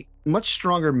radiating much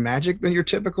stronger magic than your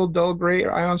typical dull gray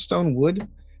ion stone would.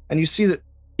 And you see that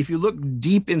if you look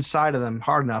deep inside of them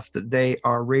hard enough, that they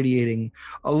are radiating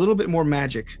a little bit more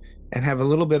magic and have a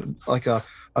little bit like a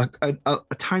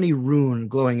tiny rune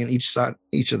glowing in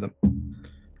each of them.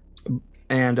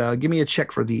 And give me a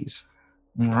check for these.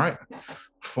 All right.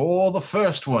 For the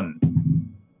first one,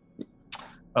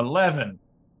 11.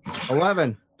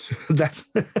 11. That's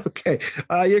okay.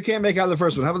 You can't make out the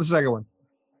first one. How about the second one?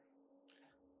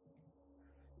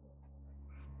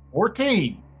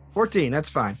 14. 14. That's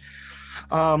fine.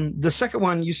 The second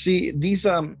one, you see these.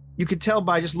 You could tell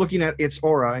by just looking at its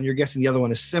aura, and you're guessing the other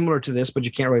one is similar to this, but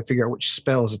you can't really figure out which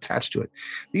spell is attached to it.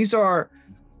 These are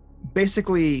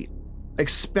basically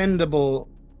expendable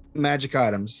magic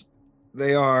items.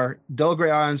 They are dull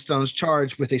gray ion stones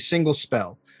charged with a single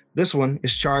spell. This one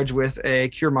is charged with a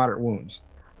cure moderate wounds.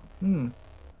 But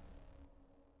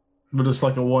it's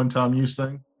like a one-time use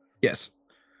thing? Yes.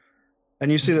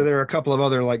 And you see that there are a couple of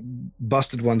other like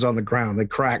busted ones on the ground. They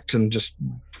cracked and just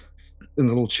in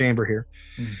the little chamber here.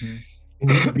 Mm-hmm.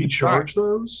 Can you recharge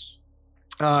those?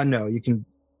 No, you can.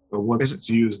 But once it's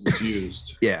used, it's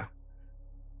used. Yeah.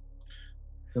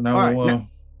 So now, all right,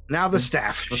 now the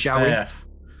staff, shall staff.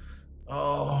 We?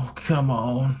 Oh, come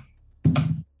on.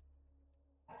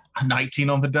 19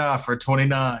 on the die for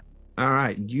 29. All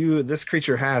right. This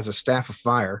creature has a staff of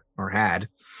fire, or had.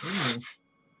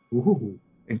 Ooh.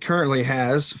 It currently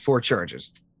has 4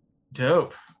 charges.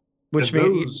 Dope. Which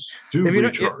and means you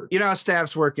know how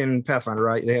staffs work in Pathfinder,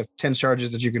 right? They have 10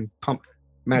 charges that you can pump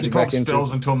magic back into.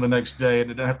 Spells into them the next day, and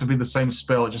it doesn't have to be the same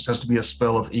spell. It just has to be a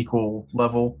spell of equal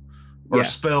level. Or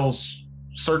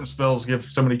certain spells give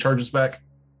so many charges back.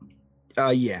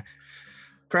 Yeah.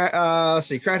 Let's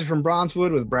see. Crafted from bronze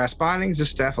wood with brass bindings, this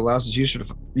staff allows its user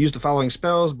to use the following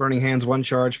spells: Burning Hands 1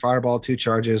 charge, Fireball 2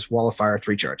 charges, Wall of Fire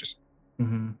 3 charges.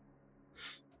 Mm-hmm.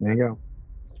 There you go.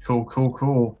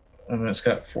 Cool. And it's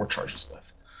got 4 charges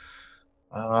left.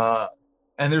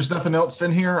 And there's nothing else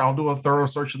in here. I'll do a thorough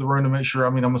search of the room to make sure. I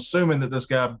mean, I'm assuming that this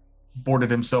guy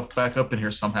boarded himself back up in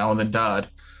here somehow and then died.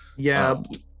 Yeah.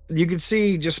 You can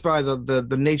see just by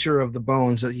the nature of the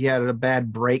bones that he had a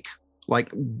bad break,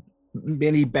 like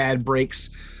many bad breaks,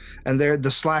 and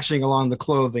the slashing along the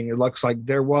clothing. It looks like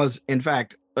there was, in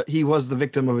fact, he was the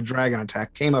victim of a dragon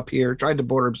attack. Came up here, tried to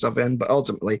border himself in, but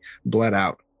ultimately bled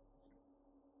out.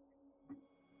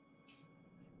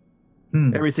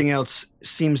 Everything else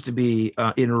seems to be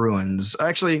in ruins.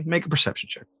 Actually, make a perception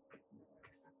check.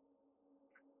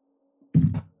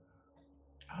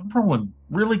 I'm rolling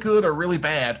really good or really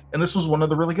bad, and this was one of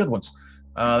the really good ones.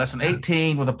 That's an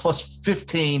 18 with a plus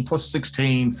 15, plus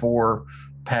 16 for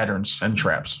patterns and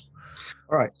traps.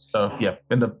 All right. So, yeah,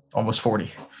 end up almost 40.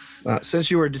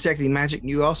 Since you were detecting magic,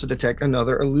 you also detect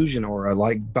another illusion aura,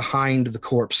 like behind the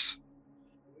corpse.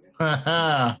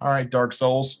 All right, Dark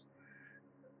Souls.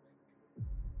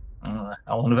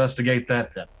 I'll investigate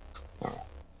that then.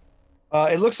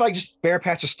 It looks like just a bare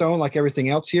patch of stone like everything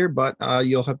else here, but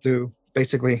you'll have to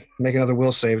basically make another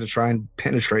will save to try and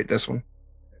penetrate this one.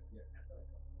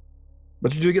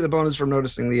 But you do get the bonus for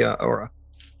noticing the aura.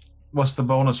 What's the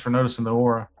bonus for noticing the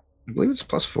aura? I believe it's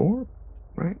 +4,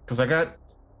 right? Because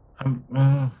I'm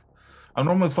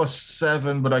normally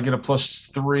 +7, but I get a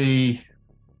 +3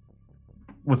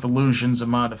 with illusions and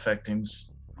mind affectings.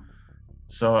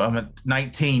 So I'm at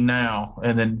 19 now,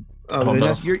 and then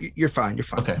you're fine. You're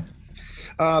fine. Okay.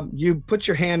 You put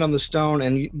your hand on the stone,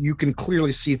 and you can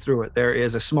clearly see through it. There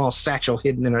is a small satchel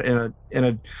hidden in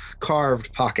a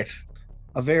carved pocket,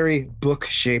 a very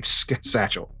book-shaped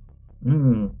satchel.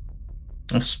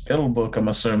 A spell book, I'm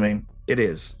assuming. It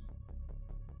is.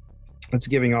 It's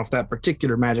giving off that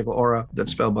particular magical aura that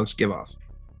spell books give off.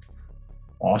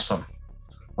 Awesome.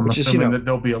 I'm assuming that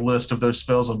there'll be a list of those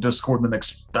spells on Discord in the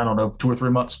next, 2 or 3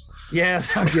 months. Yeah,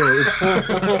 okay.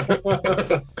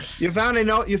 You found a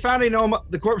gnome,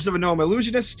 the corpse of a gnome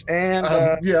illusionist, and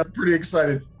yeah, I'm pretty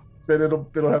excited that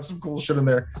it'll have some cool shit in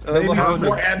there. Maybe some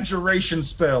more abjuration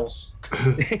spells.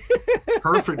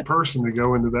 Perfect person to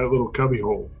go into that little cubby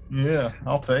hole. Yeah,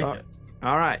 I'll take it.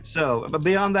 All right. So, but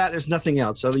beyond that, there's nothing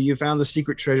else. So you found the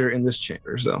secret treasure in this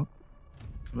chamber. So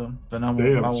then I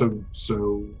will.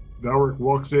 So Valric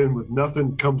walks in with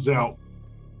nothing, comes out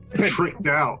tricked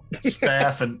out.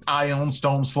 Staff and ion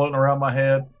stones floating around my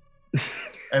head.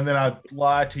 And then I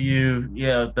lie to you.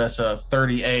 Yeah, that's a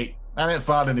 38. I didn't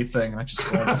find anything. I just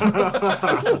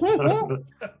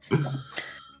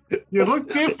You look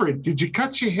different. Did you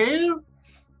cut your hair?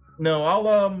 No,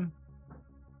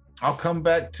 I'll come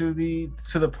back to the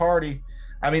party.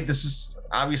 I mean, this is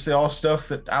obviously all stuff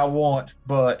that I want,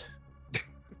 but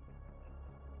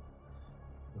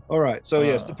All right. So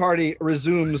yes, the party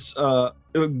resumes.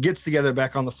 Gets together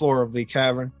back on the floor of the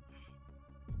cavern.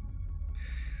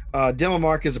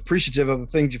 Demomark is appreciative of the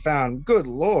things you found. Good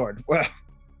Lord. Well,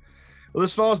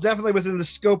 this falls definitely within the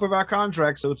scope of our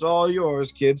contract, so it's all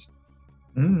yours, kids.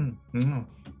 I knew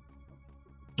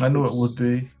it would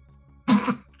be.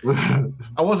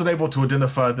 I wasn't able to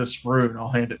identify this rune.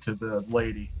 I'll hand it to the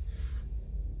lady.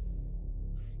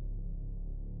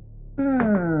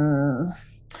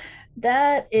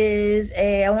 That is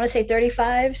I want to say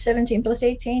 35, 17 plus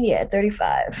 18. Yeah,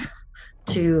 35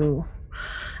 to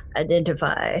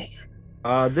identify.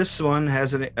 This one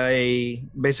has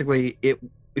basically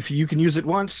if you can use it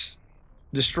once,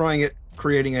 destroying it,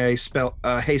 creating a spell,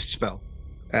 haste spell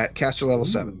at caster level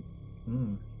 7.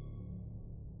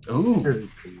 Ooh.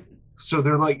 So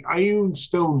they're like Iron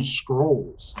Stone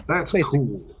scrolls. That's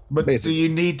cool. But do you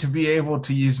need to be able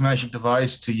to use magic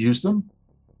device to use them?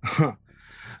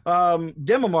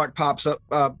 Demomark pipes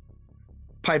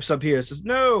up here and says,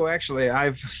 no, actually,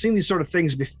 I've seen these sort of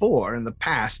things before in the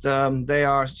past. They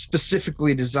are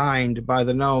specifically designed by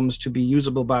the gnomes to be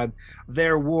usable by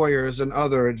their warriors and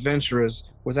other adventurers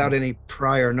without any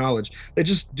prior knowledge. They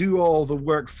just do all the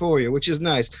work for you, which is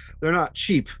nice. They're not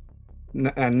cheap,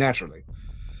 naturally.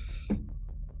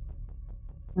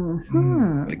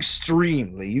 But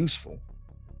extremely useful.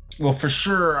 Well, for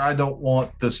sure, I don't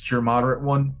want this cure moderate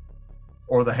one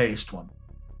or the haste one.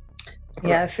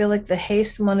 Yeah, I feel like the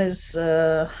haste one is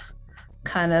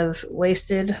kind of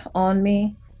wasted on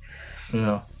me.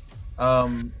 Yeah.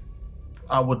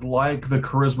 I would like the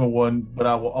charisma one, but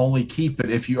I will only keep it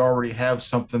if you already have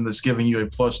something that's giving you a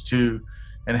 +2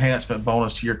 enhancement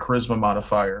bonus to your charisma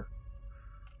modifier.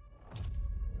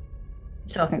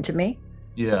 Talking to me?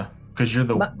 Yeah, because you're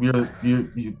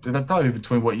that'd probably be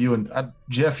between what you and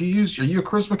Jeff. Are you a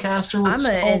charisma caster? I'm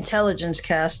an intelligence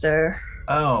caster.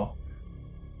 Oh.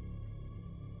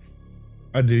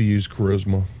 I do use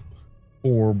charisma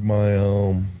for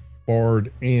my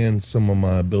bard and some of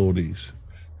my abilities,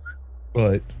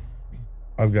 but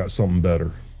I've got something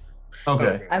better.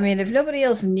 Okay. I mean, if nobody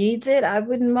else needs it, I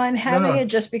wouldn't mind having it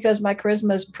just because my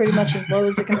charisma is pretty much as low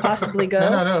as it can possibly go.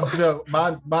 No.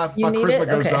 My charisma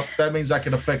goes up. That means I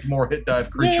can affect more hit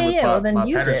dive creature with my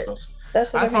use pattern it. spells.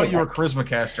 That's what I thought mean. you were a charisma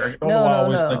caster. I don't know why I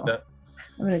always think that.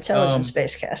 I'm an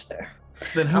intelligence-based caster.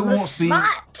 Then who wants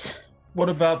smart. What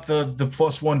about the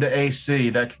 +1 to AC?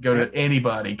 That could go to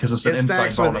anybody because it's an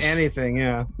insight bonus. With anything,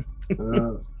 yeah.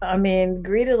 I mean,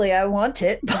 greedily, I want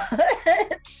it, but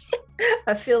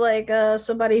I feel like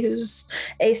somebody whose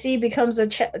AC comes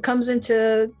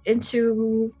into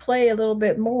play a little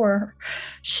bit more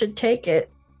should take it.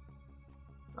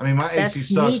 I mean, my AC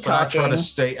sucks, but I try to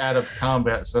stay out of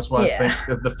combat. So that's why I think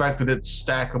that the fact that it's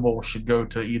stackable should go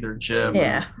to either Jeb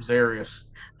or Zarius.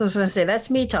 I was going to say, that's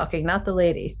me talking, not the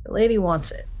lady. The lady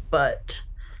wants it, but...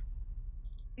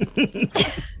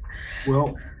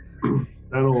 Well,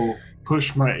 that'll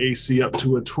push my AC up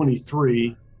to a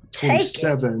 23,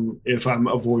 27 if I'm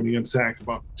avoiding attack of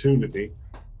opportunity.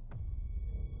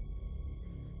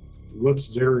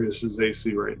 What's Zarius's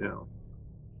AC right now?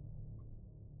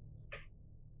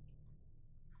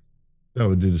 That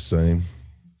would do the same.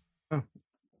 Oh. You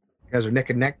guys are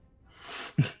neck and neck.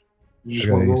 You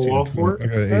just want to roll off for it? I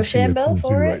got an AC of 22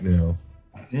 right now.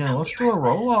 Yeah, let's do a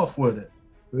roll off with it.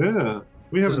 Yeah,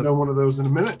 we haven't done one of those in a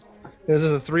minute. Is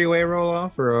this a 3-way roll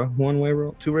off or a 1-way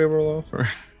roll, 2-way roll off? Or? I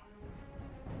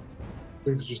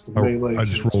think it's just a melee. I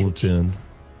just rolled a 10.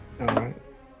 All right.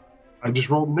 I just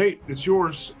rolled an 8. It's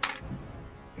yours.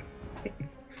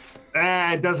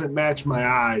 It doesn't match my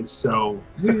eyes, so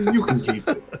you can keep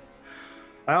it.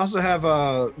 I also have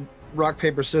rock,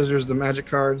 paper, scissors, the magic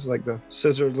cards, like the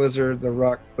scissor lizard,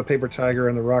 the paper tiger,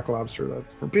 and the rock lobster.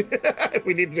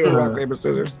 We need to do a rock, paper,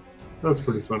 scissors. That's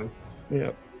pretty funny.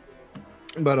 Yeah.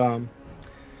 But all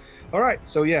right.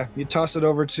 So yeah, you toss it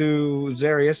over to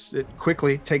Zarius. It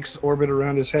quickly takes orbit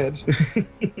around his head.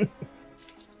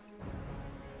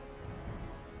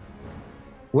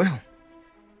 Well,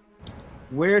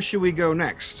 where should we go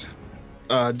next?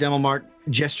 Demomark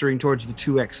gesturing towards the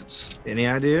 2 exits. Any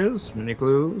ideas? Any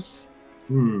clues?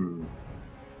 I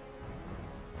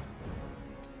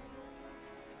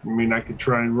mean, I could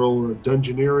try and roll a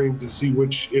dungeoneering to see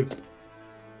if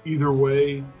either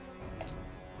way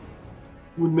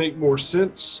would make more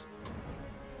sense.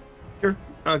 Sure.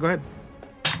 Go ahead.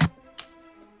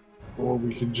 Or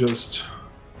we could just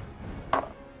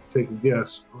take a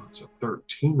guess. Oh, it's a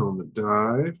 13 on the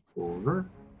die for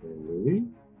me.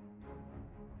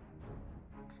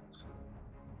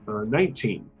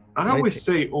 19. I always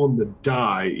say on the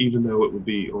die, even though it would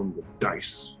be on the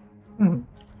dice.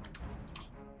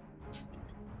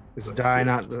 Is die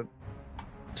not the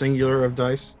singular of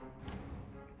dice?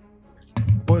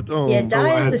 What Yeah,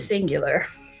 die I is had- the singular.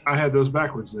 I had those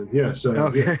backwards then. Yeah, so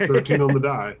Okay. 13 on the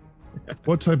die.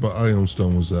 what type of ion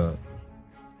stone was that?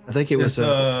 I think it was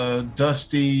It's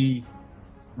Dusty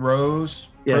Rose.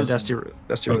 yeah, Prism.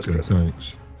 Dusty Rose. Okay, Prism.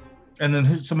 thanks. And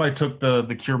then somebody took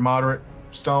the Cure Moderate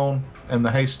stone and the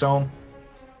Haste stone.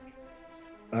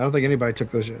 I don't think anybody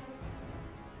took those yet.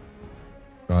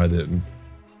 I didn't.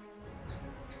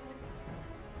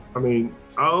 I mean,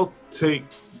 I'll take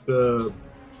the.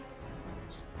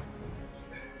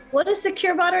 What does the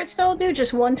Cure Moderate Stone do?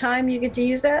 Just one time you get to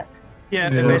use that?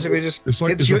 Yeah, Yeah. it basically just It's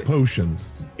like hits it's you, a potion.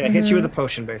 hits you with a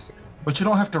potion, basically. But you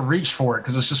don't have to reach for it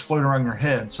because it's just floating around your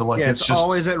head. So like Yeah, it's it's just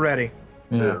always at ready.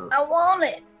 yeah. I want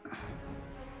it.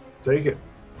 Take it.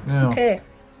 Yeah. Okay.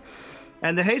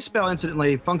 And the haste spell,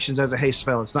 incidentally, functions as a haste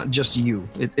spell. It's not just you.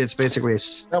 It's basically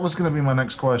That was going to be my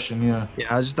next question. Yeah. yeah.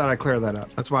 I just thought I'd clear that up.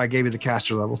 That's why I gave you the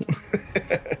caster level.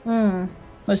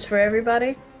 Was for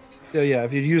everybody? So yeah,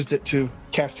 if you used it to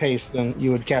cast haste, then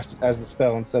you would cast it as the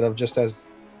spell instead of just as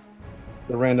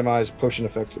the randomized potion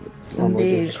effect. It would normally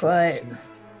do. Indeed, quite.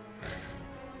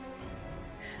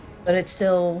 But it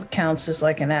still counts as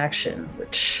like an action,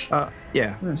 which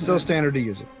Yeah, Mhm. still standard to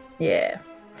use it, yeah.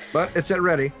 but it's at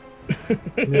ready.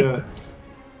 Yeah.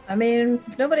 I mean,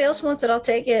 if nobody else wants it, I'll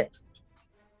take it.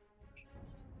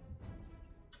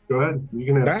 Go ahead. You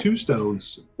can have Okay. 2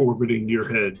 stones orbiting your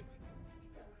head.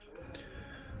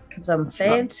 Because I'm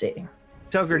fancy.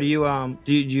 Tucker, do you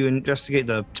investigate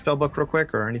the spell book real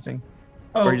quick or anything?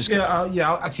 Oh Or you just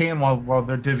yeah, I can while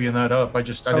they're divvying that up. I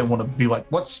didn't want to be like,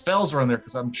 what spells are in there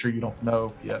because I'm sure you don't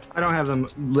know yet. I don't have them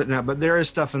lit out, but there is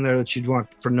stuff in there that you'd want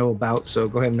to know about. So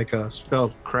go ahead and make a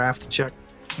spell craft check.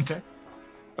 Okay.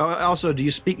 Also, do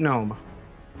you speak gnome?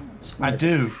 I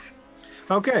do.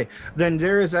 Okay, then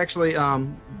there's actually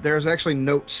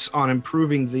notes on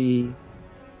improving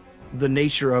the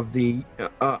nature of the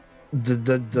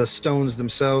stones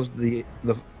themselves, the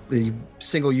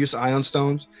single use ion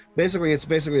stones. Basically, it's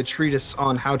basically a treatise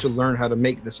on how to learn how to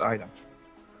make this item.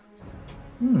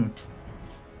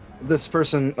 This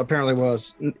person apparently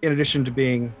was, in addition to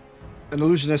being an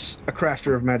illusionist, a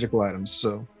crafter of magical items.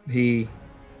 So he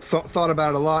thought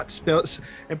about it a lot,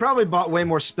 and probably bought way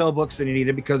more spell books than he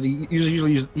needed because he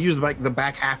usually used like the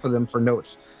back half of them for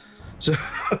notes. So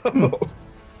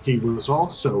He was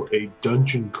also a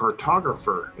dungeon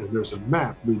cartographer, and there's a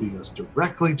map leading us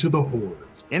directly to the Horde.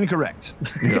 incorrect.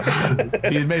 Yeah.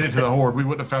 He had made it to the Horde. We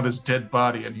wouldn't have found his dead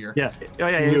body in here. Yeah. Oh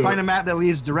yeah. You find a map that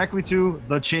leads directly to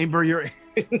the chamber you're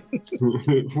in.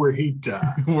 Where he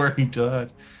died. Where he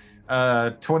died.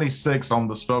 26 on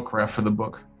the spellcraft for the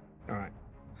book. All right.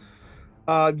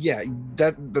 Yeah,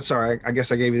 that's sorry. I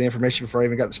guess I gave you the information before I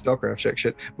even got the spellcraft check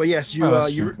shit. But yes, you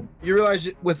that's you true. realize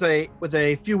that with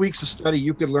a few weeks of study,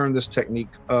 you could learn this technique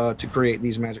to create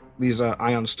these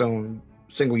ion stone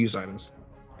single use items.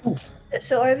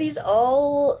 So are these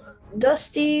all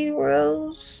Dusty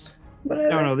Rose?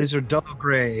 Whatever. No, these are dull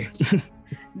gray.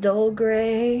 Dull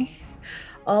gray.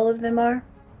 All of them are?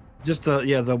 Just the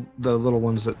little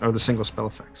ones that are the single spell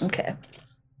effects. Okay.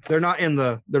 They're not in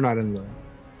the.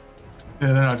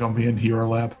 Yeah, they're not going to be in Hero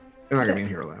Lab. They're not gonna be in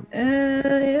Hero Lab. Yeah,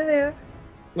 they are.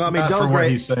 Well, I mean, Not dull for what gray.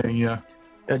 he's saying, yeah.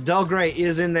 Dull gray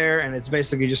is in there, and it's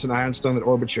basically just an ion stone that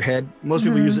orbits your head. Most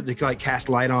people use it to like cast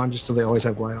light on, just so they always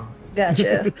have light on.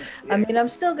 Gotcha. I mean, I'm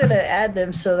still going to add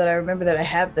them so that I remember that I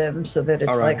have them so that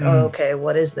it's All right. like, oh, okay,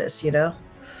 what is this, you know?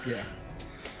 Yeah.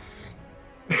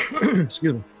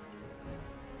 Excuse me.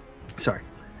 Sorry.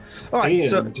 All right. And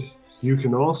So you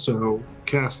can also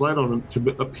cast light on them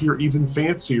to appear even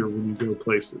fancier when you go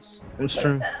places. that's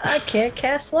true. I can't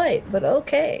cast light, but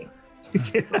okay.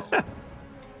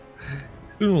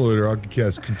 Sooner or later, I could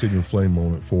cast continual flame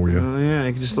on it for you. Oh yeah,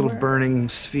 you can just little burning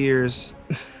spheres.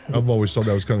 I've always thought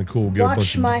that was kind of cool. Get a bunch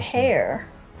Watch of my hair.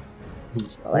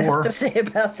 All I Or have to say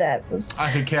about that was.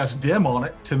 I could cast dim on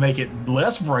it to make it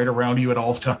less bright around you at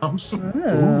all times.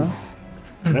 Ooh,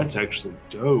 That's actually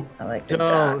dope. I like the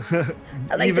Dull. dark.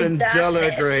 I like Even the duller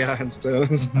darkness. gray ion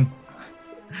stones.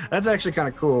 That's actually kind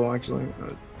of cool, actually.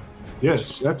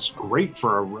 Yes, that's great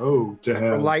for a rogue to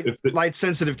have. Light, if the- light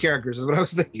sensitive characters is what I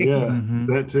was thinking. yeah, Mhm.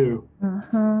 that too.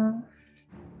 Mhm.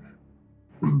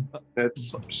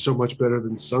 That's so much better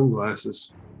than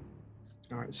sunglasses.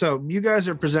 All right. So you guys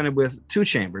are presented with two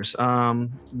chambers. One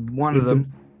of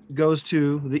them goes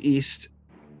to the east.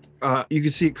 You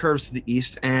can see it curves to the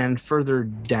east and further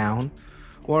down.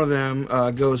 One of them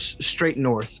goes straight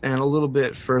north and a little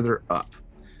bit further up.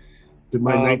 Did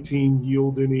my 19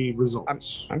 yield any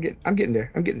results? I'm getting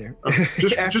there. I'm getting there.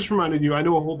 Just reminding you, I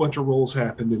know a whole bunch of rolls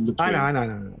happened in between. I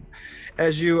know.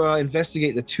 As you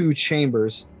investigate the two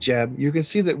chambers, Jeb, you can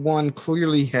see that one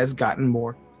clearly has gotten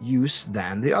more use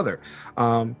than the other.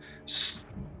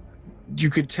 You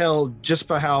could tell just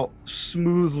by how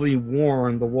smoothly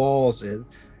worn the walls is.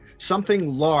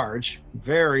 Something large,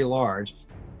 very large,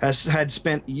 had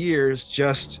spent years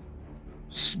just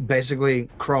basically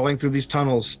crawling through these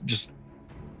tunnels,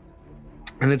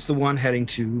 and it's the one heading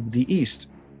to the east.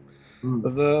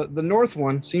 The north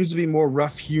one seems to be more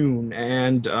rough hewn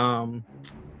and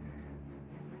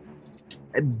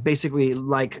basically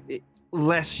like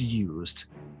less used.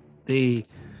 They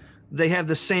have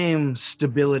the same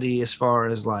stability as far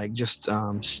as like just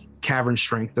cavern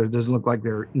strength. It doesn't look like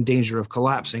they're in danger of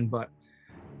collapsing, but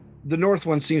the north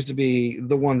one seems to be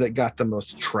the one that got the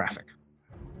most traffic.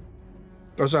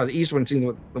 Oh, sorry, the east one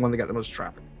seems the one that got the most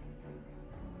traffic.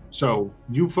 So,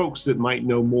 you folks that might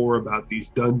know more about these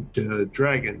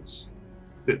dragons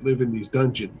that live in these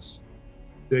dungeons,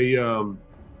 they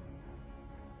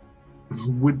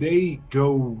would they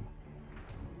go? All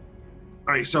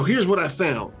right. So here's what I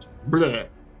found. Blah.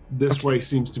 This way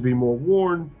seems to be more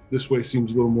worn. This way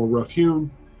seems a little more rough hewn.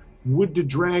 Would the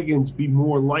dragons be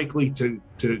more likely to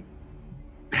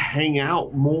hang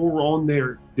out more on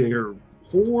their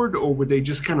hoard, or would they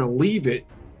just kind of leave it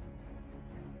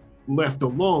left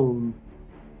alone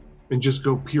and just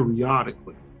go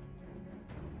periodically?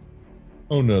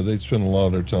 Oh no, they'd spend a lot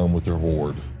of their time with their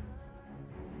horde.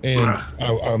 And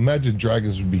I imagine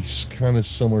dragons would be kind of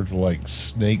similar to like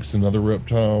snakes and other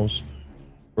reptiles,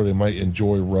 where they might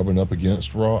enjoy rubbing up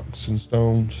against rocks and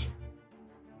stones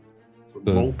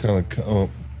to kind of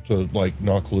to like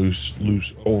knock loose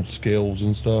old scales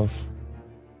and stuff.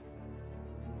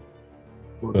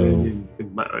 Well, then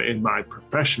in my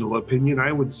professional opinion,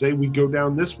 I would say we go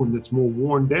down this one that's more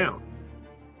worn down.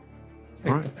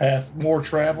 Take the path more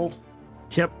traveled.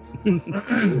 Yep.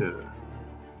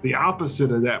 The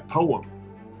opposite of that poem.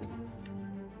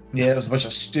 Yeah, it was a bunch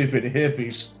of stupid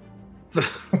hippies.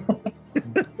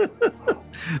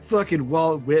 Fucking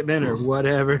Walt Whitman or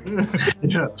whatever.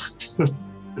 Yeah.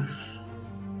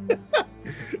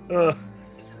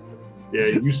 Yeah,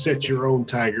 you set your own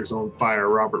tigers on fire,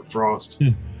 Robert Frost.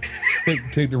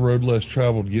 Take the road less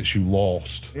traveled gets you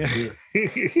lost.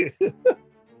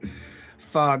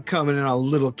 Fog coming in on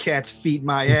little cat's feet,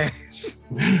 my ass.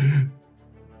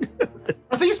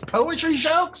 Are these poetry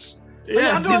jokes?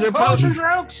 Yes, these are poetry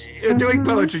jokes. You're doing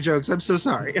poetry jokes. I'm so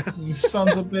sorry. You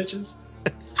sons of bitches.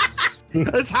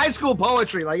 It's high school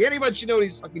poetry. Like anybody should know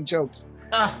these fucking jokes.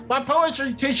 My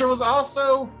poetry teacher was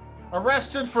also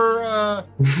arrested for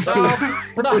child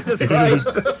pornography. Jesus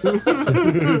Christ.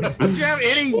 Do you have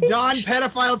any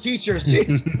non-pedophile teachers?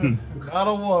 Jeez. Not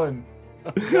a one.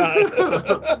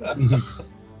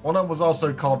 One of them was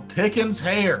also called Pickens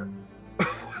Hair.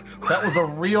 That was a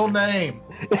real name.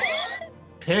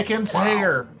 Pickens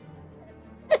Hair.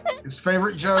 His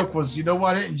favorite joke was, you know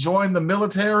why I didn't join the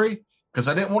military? Because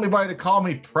I didn't want anybody to call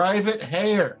me Private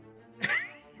Hair.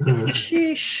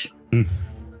 Sheesh.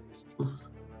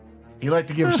 He liked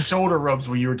to give shoulder rubs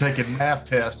when you were taking math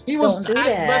tests. He was Don't do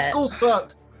that. that school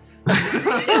sucked.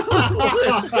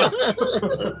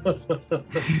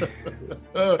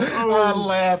 I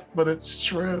laugh, but it's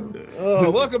true.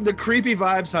 Oh, welcome to Creepy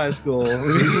Vibes High School.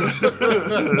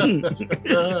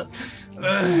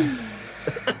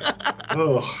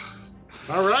 Oh.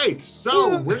 All right,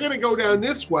 so we're gonna go down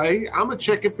this way. I'm gonna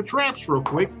check it for traps real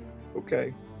quick.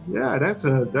 Okay. Yeah, that's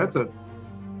a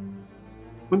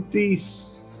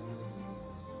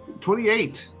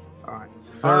 28. All right.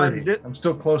 30. I'm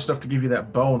still close enough to give you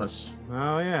that bonus.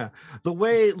 Oh yeah, the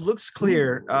way looks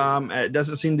clear. It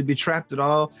doesn't seem to be trapped at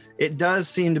all. It does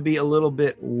seem to be a little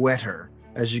bit wetter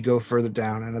as you go further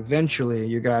down, and eventually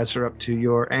you guys are up to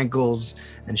your ankles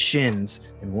and shins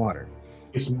in water.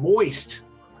 It's moist.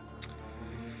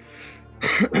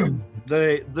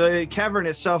 The cavern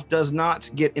itself does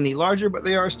not get any larger, but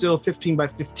they are still 15 by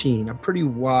 15, a pretty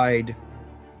wide,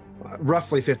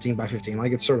 roughly 15 by 15,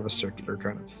 like it's sort of a circular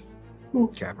kind of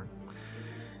cavern.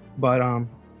 But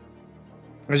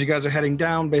as you guys are heading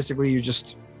down, basically you're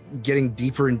just getting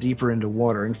deeper and deeper into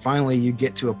water, and finally you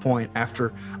get to a point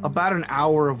after about an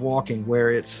hour of walking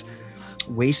where it's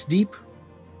waist deep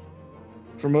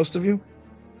for most of you.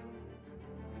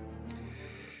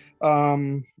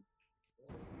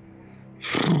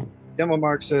 Demo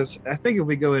Mark says, I think if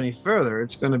we go any further,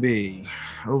 it's going to be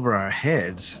over our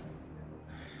heads.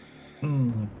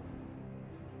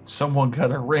 Someone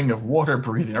got a ring of water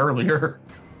breathing earlier.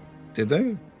 Did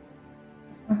they?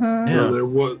 Uh-huh. Yeah.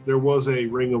 Well, there was a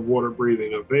ring of water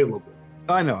breathing available.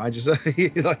 I know. I just he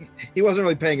wasn't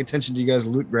really paying attention to you guys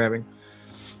loot grabbing.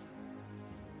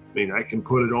 I mean, I can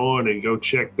put it on and go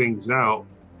check things out.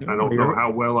 I don't know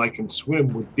how well I can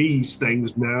swim with these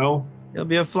things now. You'll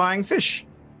be a flying fish.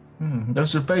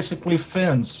 Those are basically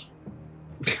fins.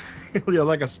 You're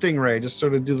like a stingray. Just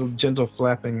sort of do the gentle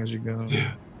flapping as you go.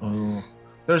 Yeah. Oh.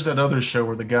 There's that other show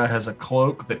where the guy has a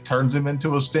cloak that turns him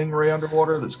into a stingray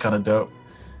underwater. That's kind of dope.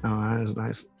 Oh, that is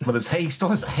nice. But he still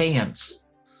has hands.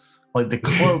 Like the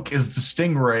cloak is the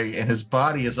stingray and his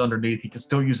body is underneath. He can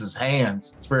still use his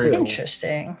hands. It's very cool.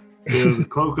 Interesting. The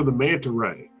cloak of the manta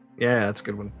ray. Yeah, that's a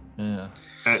good one. Yeah.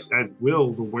 At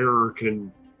will, the wearer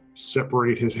can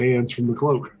separate his hands from the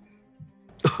cloak.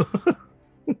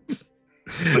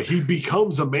 But he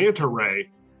becomes a manta ray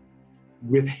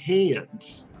with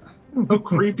hands. How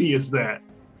creepy is that?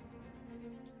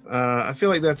 I feel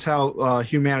like that's how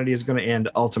humanity is going to end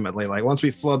ultimately. Like once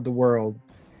we flood the world,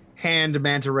 hand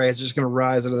manta ray is just going to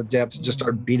rise out of the depths and just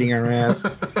start beating our ass.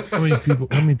 How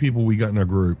many people we got in our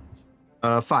group?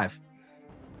 5.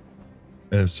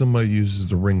 And if somebody uses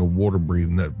the ring of water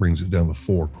breathing, that brings it down to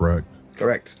 4, correct?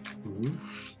 Correct.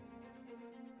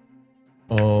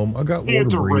 I got water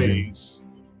Manta breathing. rays.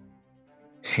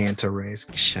 Manta rays.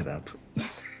 Shut up.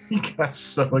 You got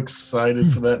so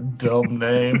excited for that dumb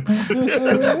name.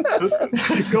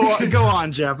 Go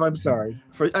on, Jeff. I'm sorry.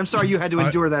 I'm sorry you had to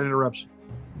endure that interruption.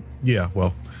 Yeah,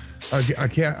 well, I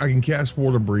can cast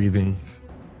water breathing,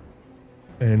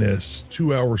 and it's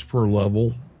 2 hours per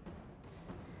level.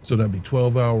 So that'd be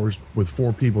 12 hours with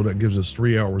 4 people. That gives us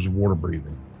 3 hours of water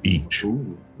breathing each.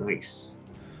 Ooh, nice.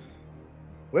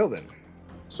 Well then.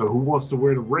 So who wants to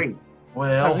wear the ring?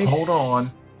 Well, hold on.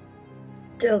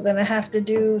 Still gonna have to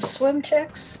do swim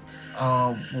checks.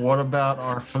 What about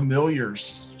our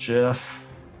familiars, Jeff?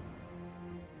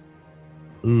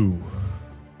 Ooh.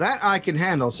 That I can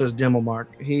handle, says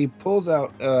Dimmelmark. He pulls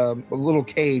out a little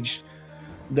cage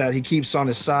that he keeps on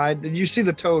his side. Did you see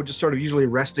the toad just sort of usually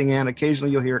resting in?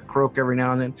 Occasionally you'll hear it croak every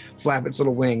now and then, flap its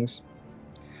little wings.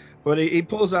 But he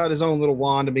pulls out his own little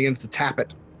wand and begins to tap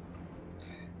it.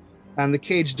 And the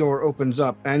cage door opens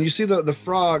up. And you see the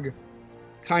frog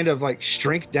kind of like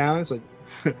shrink down. It's like,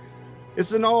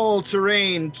 it's an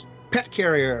all-terrain pet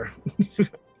carrier.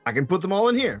 I can put them all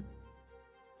in here.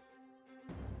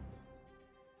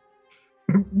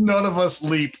 None of us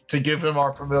leap to give him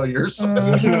our familiars.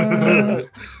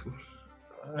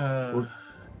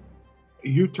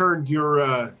 You turned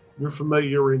your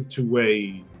familiar into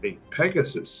a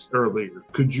Pegasus earlier.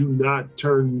 Could you not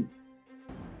turn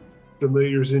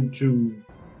familiars into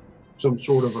some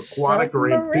sort of aquatic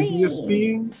or amphibious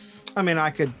beings? I mean, I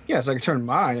could turn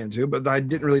mine into, but I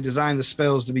didn't really design the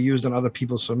spells to be used on other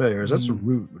people's familiars. That's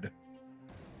rude.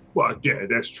 Well, yeah,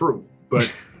 that's true.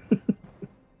 But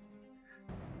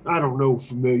I don't know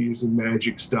familiars and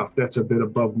magic stuff. That's a bit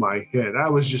above my head. I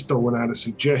was just throwing out a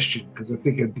suggestion because I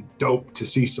think it'd be dope to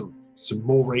see some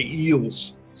moray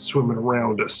eels swimming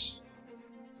around us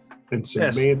and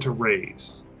some manta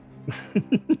rays.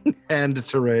 And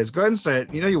to raise. Go ahead and say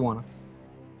it. You know you want to.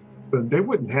 But they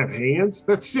wouldn't have hands.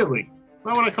 That's silly.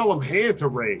 Why would I call them manta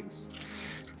rays?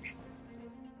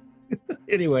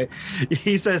 Anyway,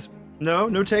 he says,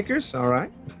 no takers. All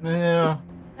right. Yeah.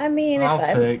 I mean,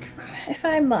 if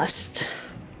I must.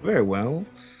 Very well.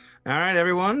 All right,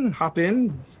 everyone, hop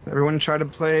in. Everyone try to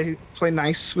play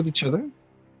nice with each other.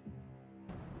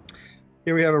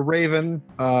 Here we have a raven,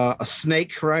 a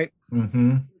snake, right?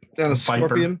 Mm-hmm. And a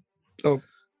scorpion. Oh.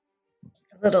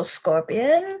 Little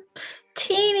scorpion.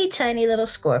 Teeny tiny little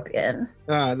scorpion.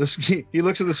 He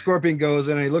looks at the scorpion, goes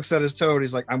in, and he looks at his toad.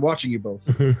 He's like, I'm watching you both.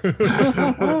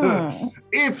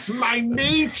 It's my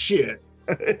nature.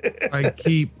 I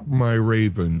keep my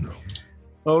raven.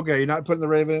 Okay, you're not putting the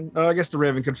raven in? I guess the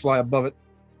raven could fly above it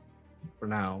for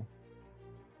now.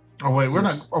 Oh, wait, we're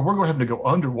going to have to go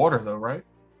underwater, though, right?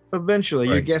 Eventually,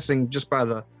 Right. You're guessing just by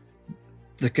the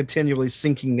continually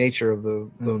sinking nature of the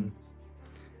So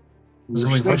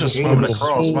if we're just swimming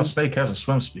across, my snake has a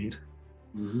swim speed.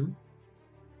 Mm-hmm.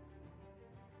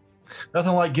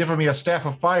 Nothing like giving me a staff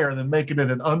of fire and then making it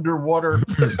an underwater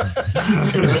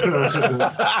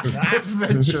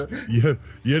adventure. Yeah,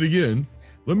 yet again.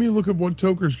 Let me look at what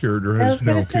Toker's character I has was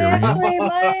now gonna say carrying. actually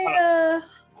my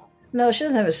no, she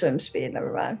doesn't have a swim speed,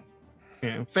 never mind.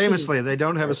 Yeah, famously, they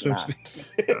don't have a Does swim not.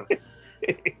 speed.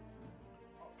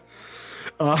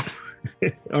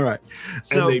 All right.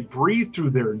 So And they breathe through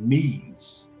their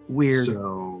knees. weird.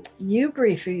 So You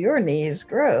breathe through your knees,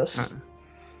 gross.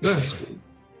 that's good.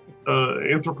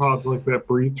 Anthropods like that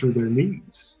breathe through their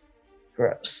knees.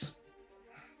 Gross.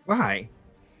 Why?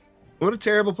 What a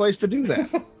terrible place to do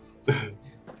that.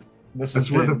 This That's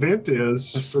is where the vent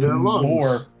is just for their lungs.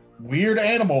 more weird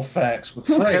animal facts with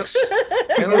Frakes.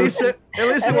 At least it I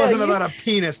know, wasn't you- about a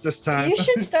penis this time. You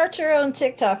should start your own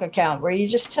TikTok account where you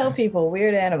just tell people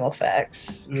weird animal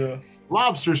facts. Yeah.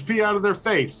 Lobsters pee out of their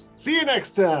face. See you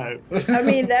next time. I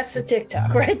mean, that's a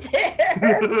TikTok right there.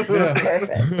 Yeah.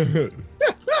 Perfect.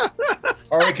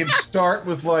 Or it can start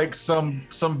with like some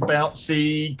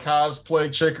bouncy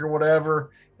cosplay chick or whatever,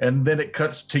 and then it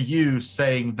cuts to you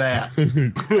saying that,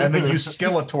 and then you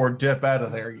Skeletor dip out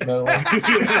of there. You know, like,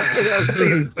 I was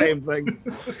thinking the same thing.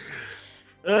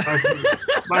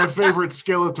 My favorite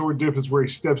Skeletor dip is where he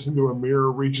steps into a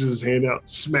mirror, reaches his hand out,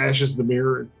 smashes the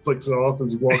mirror, and flicks it off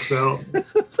as he walks out.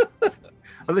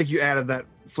 I think you added that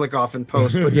flick off in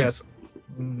post, but yes.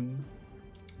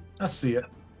 I see it.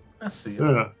 I see it.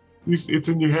 Yeah. It's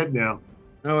in your head now.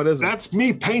 No, it isn't. That's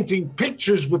me painting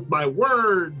pictures with my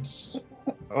words.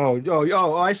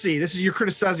 Oh, I see. This is you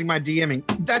criticizing my DMing.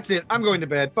 That's it. I'm going to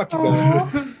bed. Fuck you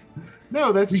guys. Aw,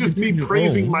 No, that's You just me continue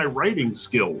praising on. my writing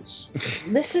skills.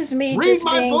 this is me Read just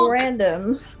my being book.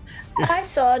 random. I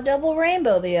saw a double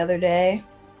rainbow the other day.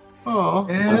 Oh,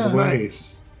 Yeah. that's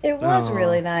nice. It was Aw.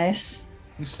 really nice.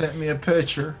 You sent me a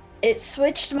picture. It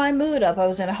switched my mood up. I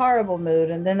was in a horrible mood,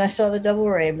 and then I saw the double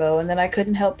rainbow, and then I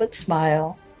couldn't help but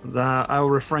smile. I will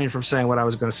refrain from saying what I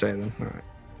was going to say then. All right.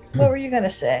 What were you gonna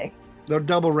say? The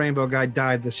double rainbow guy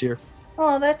died this year.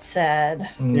 Oh, that's sad.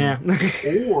 Yeah.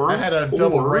 Or I had a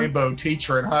double or- rainbow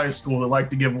teacher in high school that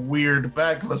liked to give weird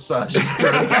back massages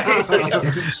during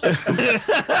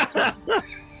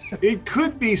It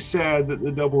could be sad that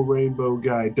the double rainbow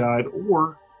guy died,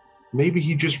 or maybe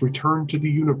he just returned to the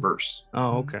universe.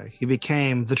 Oh, okay. He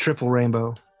became the triple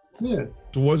rainbow. Yeah.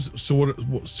 So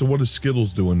what is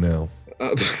Skittles doing now?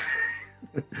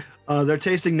 They're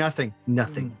tasting nothing.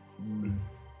 Nothing.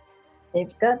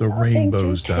 They've got The nothing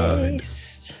rainbows to died.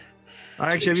 taste.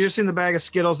 Actually, have you ever seen the bag of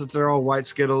Skittles? That they're all white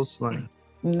Skittles, like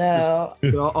No,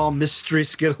 they're all mystery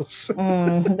Skittles.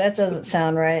 that doesn't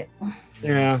sound right.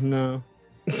 Yeah, no.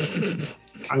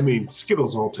 I mean,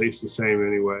 Skittles all taste the same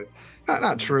anyway.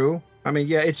 Not true. I mean,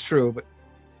 yeah, it's true, but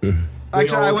They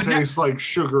actually, I all would taste like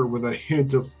sugar with a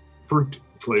hint of fruit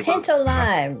flavor. Hint of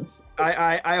lime.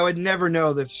 I would never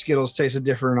know if Skittles tasted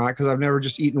different or not because I've never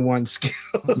just eaten one Skittle.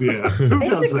 Yeah. Who I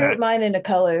used does to group that? mine into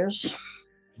colors.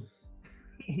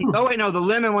 Oh wait, no, the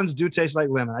lemon ones do taste like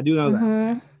lemon. I do know that.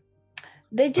 Mhm.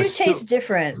 They do I taste still-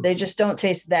 different. They just don't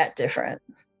taste that different.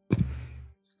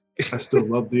 I still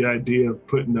love the idea of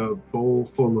putting a bowl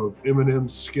full of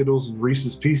M&M's, Skittles, and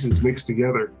Reese's Pieces mixed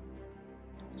together,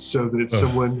 so that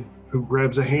someone who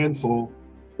grabs a handful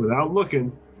without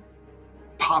looking,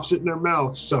 pops it in their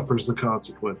mouth, suffers the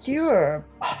consequences. You're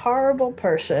a horrible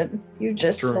person. You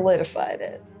just True. solidified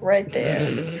it right there.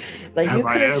 Like have you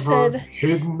I could have ever said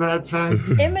hidden that fact?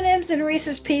 M&M's and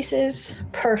Reese's Pieces. Oh,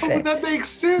 but Perfect. that makes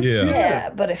sense. Yeah. yeah,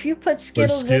 but if you put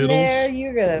Skittles, in there, Skittles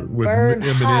you're gonna with burn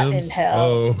hot in M&Ms? hell.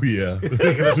 Oh yeah.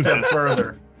 Take it a step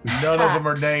further. None of them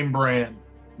are Hot. name brand.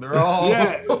 They're all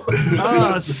Yeah.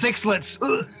 Sixlets.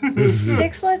 Ugh.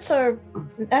 Sixlets are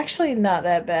actually not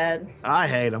that bad. I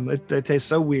hate them. They taste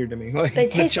so weird to me. Like They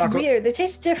the taste chocolate- weird. They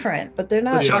taste different, but they're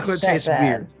not The chocolate that tastes bad.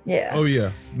 weird. Yeah. Oh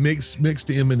yeah. Mix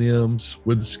the M&Ms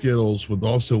with the Skittles with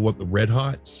also what the Red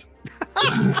Hots.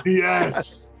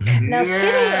 Yes. Now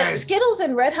Yes. Skittles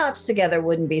and Red Hots together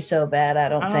wouldn't be so bad, I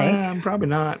don't think. Probably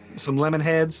not. Some lemon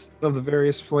heads of the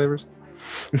various flavors.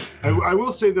 I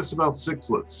will say this about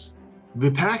Sixlets: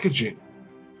 the packaging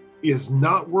is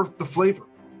not worth the flavor,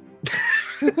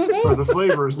 or the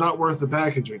flavor is not worth the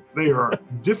packaging. They are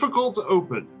difficult to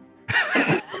open.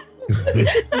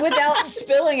 Without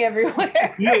spilling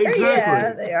everywhere. Yeah, exactly.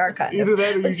 Yeah, they are kind Either of.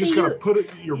 that, or you But just see, gotta you- put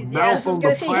it in your Yeah, I mouth was on just the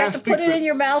gonna say you have to plastic. put it in that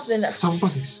your mouth and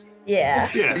somebody's Yeah.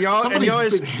 yeah, And y'all- somebody's and you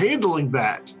always- been handling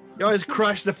that. You always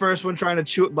crush the first one trying to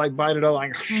chew it, like bite it all.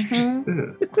 Like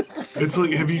Mhm. Yeah. It's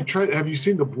like have you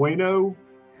seen the Bueno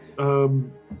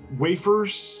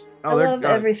wafers? I love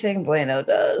everything Bueno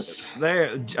does.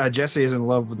 Jesse is in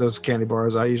love with those candy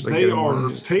bars. I usually They get them are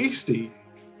all. tasty.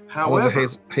 I love the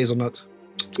However, hazelnuts.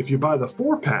 if you buy the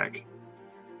 4-pack,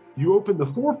 you open the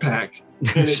 4-pack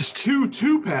and it's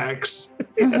two packs.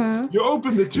 Mhm. You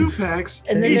open the 2-packs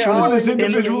And and then each they're all one is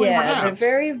individually yeah, they're wrapped.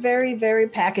 very, very, very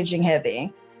packaging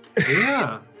heavy.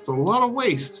 Yeah, it's a lot of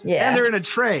waste. And Yeah. they're in a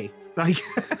tray. Like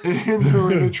And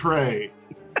they're in a tray.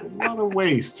 It's a lot of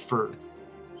waste for.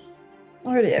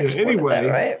 Already exported anyway. that,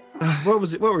 right? what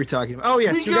was it? What were we talking about? Oh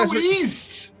yes, We you go guys were-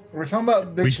 east. We're talking about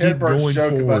We Big keep Hedberg's going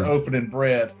joke forward. about opening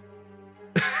bread.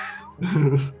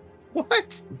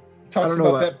 What? Talks don't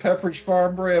know about that Pepperidge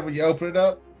Farm bread when you open it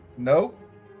up. Nope.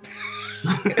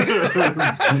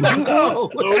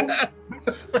 No.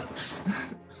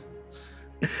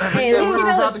 Hey, Yeah, at least you we're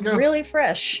know about it's to go. really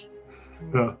fresh.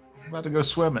 Yeah. About to go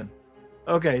swimming.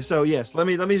 Okay, so yes, let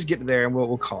me just get there and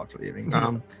we'll call it for the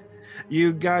evening.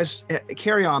 You guys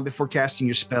carry on before casting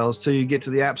your spells till you get to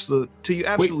the till you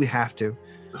absolutely have to.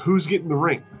 Who's getting the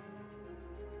ring?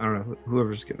 I don't know,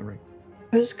 whoever's getting the ring.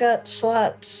 Who's got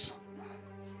slots?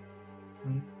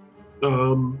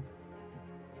 I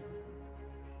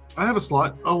have a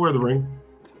slot. I'll wear the ring.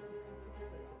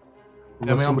 I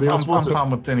mean, Somebody else I'm wants it.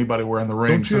 fine with anybody wearing the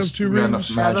ring. Don't you have since two we got enough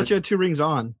rings? I thought magic. you had 2 rings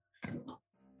on.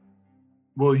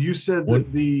 Well, you said What?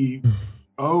 that the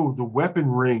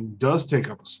weapon ring does take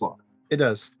up a slot. It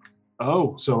does.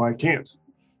 Oh, so I can't.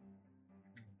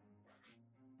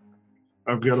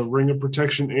 I've got a ring of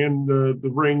protection and the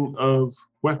ring of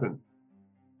weapon.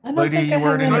 I don't Lady, think I you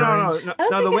wearing have any any. rings? No, I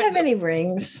don't the, think I have we- any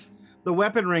rings. the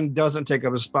weapon ring doesn't take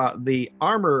up a spot. The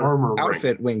armor Armor ring.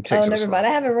 outfit wing Oh, takes up a never slot. mind. I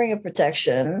have a ring of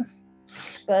protection.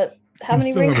 But how You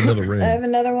many still have rings? another ring. I have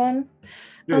another one.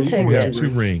 Yeah, I'll you can take We wear have it. two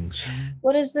 2 rings.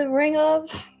 What is the ring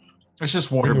of? It's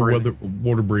just water Ring of breathing.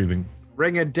 water breathing.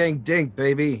 Ring a dink dink,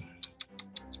 baby.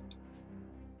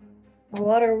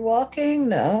 Water walking?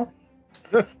 No,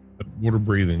 Water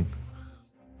breathing.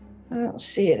 I don't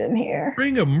see it in here.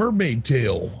 Ring of mermaid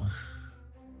tail.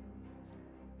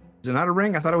 Is it not a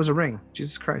ring? I thought it was a ring.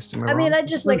 Jesus Christ. Am I I mean, wrong? I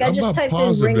just I'm not typed in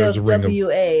positive ring there's of a ring of-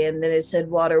 WA, and then it said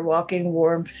water walking,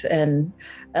 warmth, and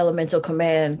elemental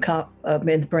command.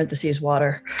 In parentheses,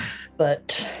 water.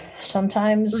 But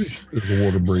sometimes. There's the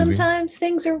water breathing. Sometimes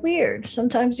things are weird.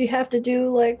 Sometimes you have to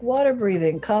do like water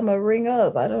breathing, ring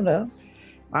of. I don't know.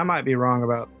 I might be wrong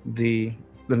about the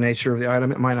nature of the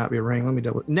item. It might not be a ring. Let me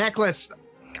double. Necklace.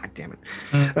 God damn it.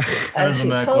 I There's a see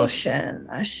necklace. potion.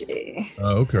 I see.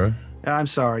 Okay. I'm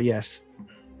sorry. Yes.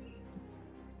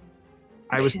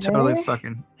 I was Okay. totally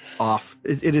fucking off.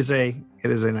 It is a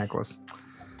necklace.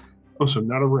 Oh, so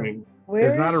not a ring.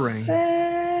 Where not a is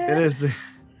It is the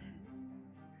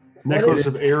Necklace is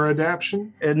of air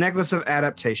adaptation. a necklace of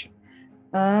adaptation.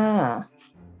 Ah,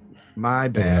 My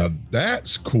bad. Now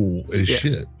that's cool as Yeah.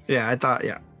 shit. Yeah, I thought.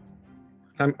 Yeah,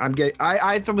 I'm getting.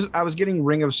 I was getting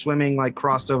ring of swimming like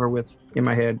crossed over with in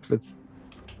my head with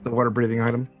the water breathing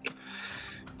item.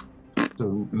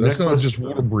 So That's not necklace- just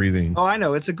water breathing. Oh, I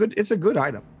know. It's a good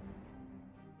item.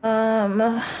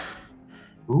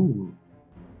 Ooh.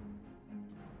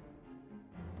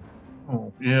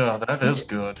 Oh, yeah, that is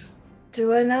good.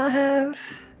 do I not have?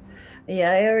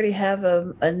 Yeah, I already have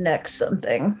a neck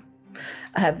something.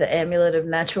 I have the amulet of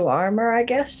natural armor, I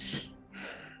guess.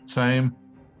 Same.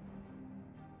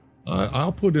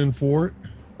 I'll put in for it.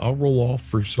 I'll roll off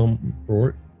for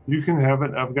it. You can have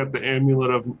it. I've got the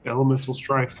amulet of elemental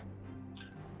strife.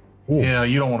 Cool. Yeah,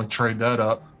 you don't want to trade that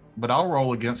up. But I'll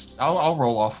roll I'll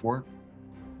roll off for it.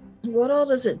 What all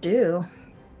does it do?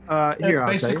 Here, It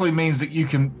basically means that you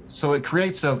can, so it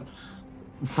creates a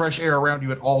fresh air around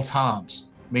you at all times,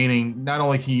 meaning not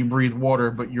only can you breathe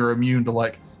water, but you're immune to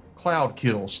like cloud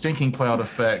kill, stinking cloud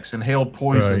effects, inhaled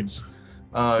poisons.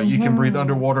 You can breathe Mhm.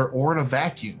 underwater or in a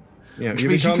vacuum, yeah, which you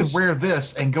means you becomes- could wear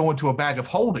this and go into a bag of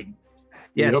holding.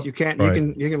 Yes, Yep. you can. Right.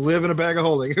 You can live in a bag of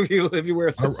holding if you wear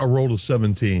I, this. I rolled a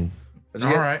 17. Did you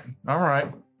All get- right. All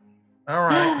right. All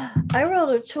right. I rolled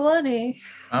a 20,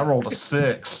 I rolled a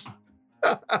 6.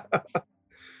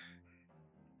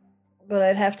 but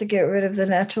I'd have to get rid of the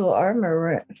natural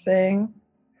armor thing.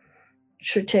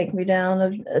 Should take me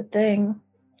down a thing.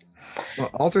 Well,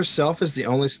 alter self is the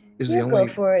only. You go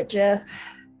for it, Jeff.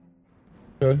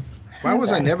 Okay. Why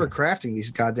was I never crafting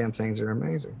these goddamn things? They're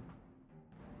amazing.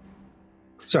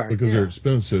 Sorry. Because they're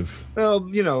expensive. Well,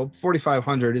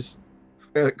 4,500 is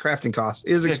crafting cost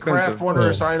is Yeah, expensive. craft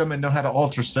wondrous item and know how to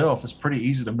alter self. It's pretty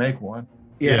easy to make one.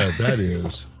 Yeah, that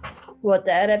is. What,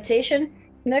 the adaptation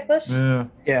necklace? Yeah.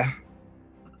 yeah.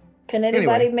 Can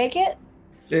anybody Anyway. make it?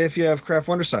 If you have craft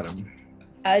wondrous item,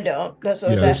 I don't. That's what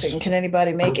I was Yes. asking. Can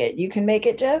anybody make it? You can make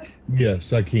it, Jeff?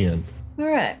 Yes, I can. All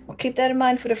right. Well, keep that in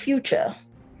mind for the future.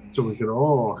 So we can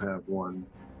all have one.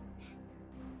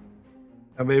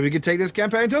 maybe we could take this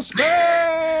campaign to space.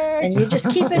 And you just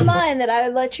keep in mind that I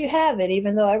would let you have it,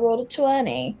 even though I rolled a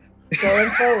 20 going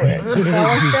forward. That's all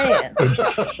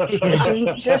I'm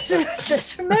saying.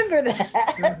 Just remember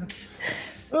that.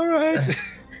 All right.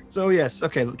 So yes,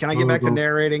 okay. Can I get back to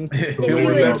narrating? If The you one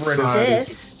remember outside is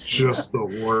insist. just the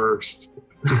worst.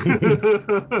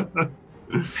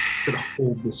 Gonna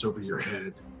hold this over your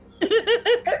head.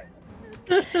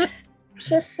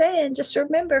 Just saying, just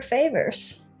remember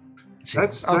favors.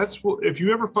 That's Oh, what. If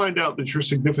you ever find out that your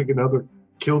significant other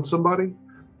killed somebody,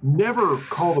 never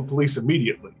call the police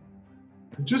immediately.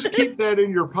 Just keep that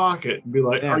in your pocket and be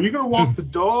like, Yeah. "Are you going to walk the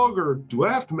dog, or do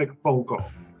I have to make a phone call?"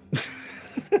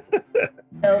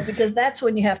 No, because that's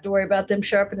when you have to worry about them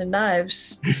sharpening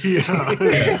knives. Yeah.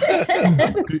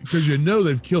 Because you know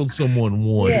they've killed someone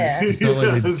once. Yeah. It's not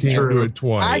like they That's can't do true. it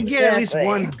twice. I get at least Exactly.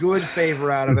 one good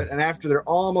favor out of it, and after they're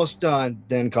almost done,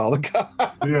 then call the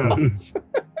cops.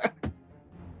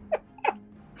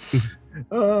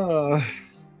 Yeah.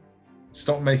 Just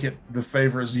don't make it the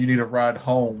favor is you need a ride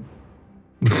home.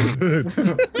 Who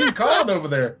you calling over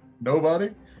there? Nobody.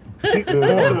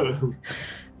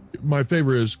 My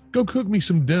favorite is go cook me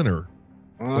some dinner.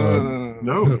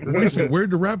 No. Listen,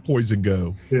 where'd the rat poison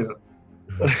go?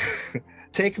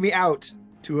 Take me out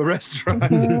to a restaurant.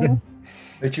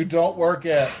 That you don't work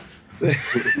at.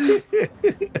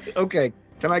 Okay,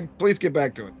 can I please get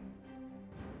back to it?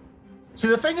 See,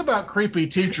 the thing about creepy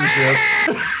teachers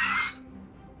is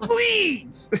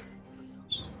Please.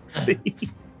 See?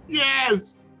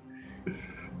 Yes.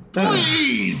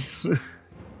 Please.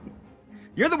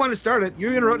 You're the one who started.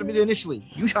 You interrupted me initially.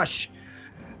 You hush.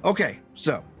 Okay,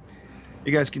 so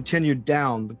you guys continued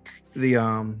down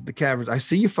the caverns. I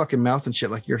see you fucking mouthing shit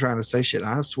like you're trying to say shit.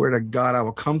 I swear to God, I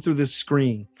will come through this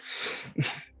screen.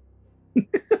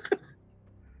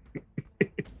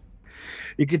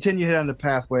 You continue down the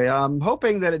pathway. I'm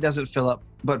hoping that it doesn't fill up,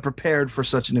 but prepared for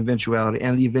such an eventuality,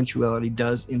 and the eventuality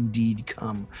does indeed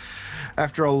come.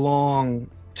 After a long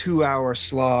 2-hour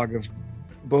slog of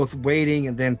both waiting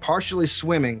and then partially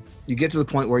swimming, you get to the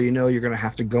point where you know you're going to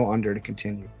have to go under to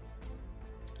continue.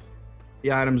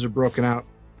 The items are broken out,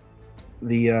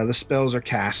 the spells are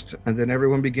cast, and then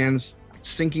everyone begins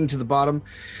sinking to the bottom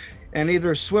and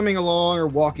either swimming along or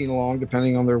walking along,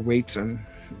 depending on their weight and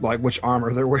like which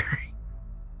armor they're wearing.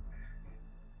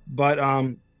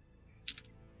 But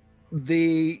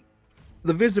the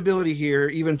visibility here,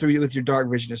 even through with your dark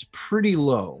vision, is pretty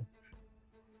low.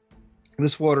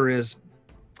 This water is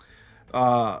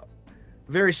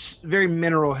very, very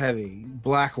mineral heavy,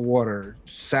 black water,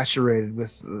 saturated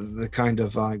with the kind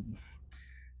of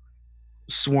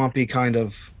swampy kind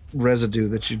of residue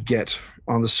that you'd get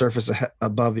on the surface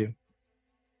above you.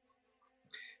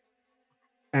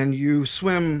 And you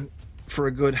swim for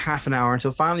a good half an hour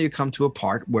until finally you come to a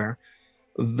part where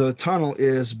the tunnel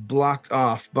is blocked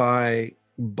off by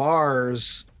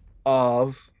bars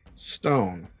of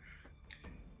stone.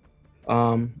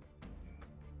 It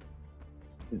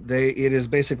is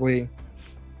basically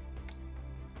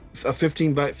a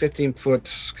 15 by 15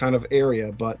 foot kind of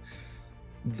area, but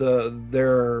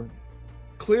they're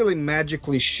clearly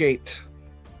magically shaped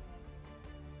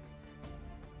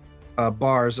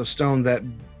bars of stone that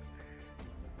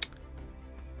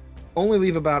only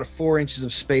leave about 4 inches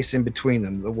of space in between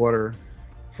them, the water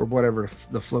for whatever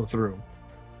the flow through.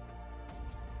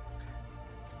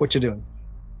 What you doing?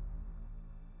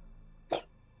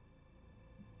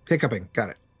 Hiccuping.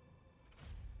 Got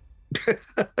it.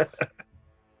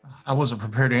 I wasn't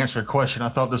prepared to answer a question. I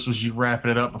thought this was you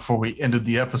wrapping it up before we ended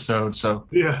the episode. So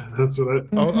Yeah, that's what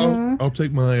I. I'll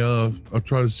take my I'll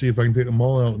try to see if I can take the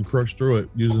maul out and crush through it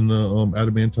using the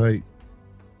adamantite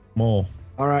maul.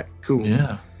 All right, cool.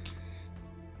 yeah.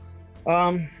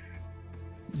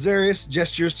 Zarius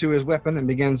gestures to his weapon and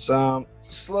begins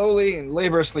slowly and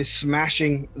laboriously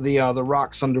smashing the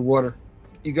rocks underwater.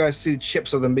 You guys see the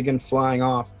chips of them begin flying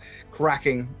off,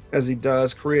 cracking as he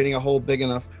does, creating a hole big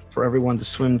enough for everyone to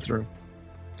swim through.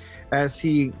 As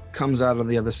he comes out on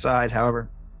the other side,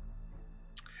 however,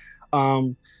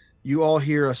 you all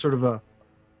hear a sort of a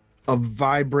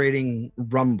vibrating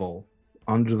rumble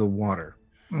under the water.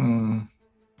 Mm.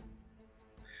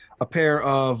 A pair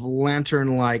of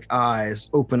lantern-like eyes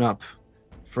open up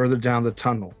further down the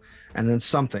tunnel, and then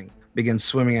something begins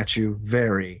swimming at you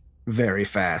very, very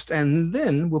fast. And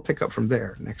then we'll pick up from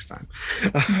there next time.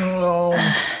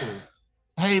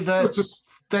 Hey,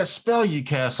 that spell you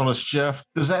cast on us, Jeff,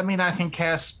 does that mean I can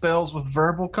cast spells with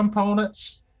verbal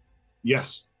components?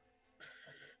 Yes.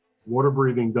 Water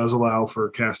breathing does allow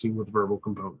for casting with verbal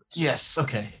components. Yes.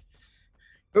 Okay.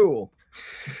 Cool.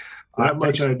 That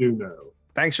much Thanks. I do know.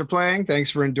 Thanks for playing. Thanks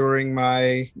for enduring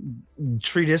my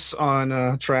treatise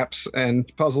on traps and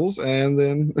puzzles. And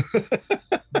then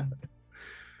It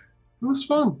was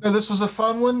fun. And this was a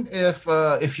fun one.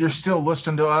 If you're still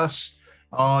listening to us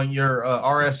on your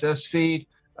RSS feed,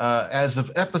 as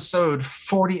of episode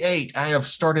 48, I have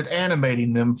started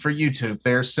animating them for YouTube.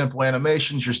 They're simple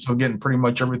animations. You're still getting pretty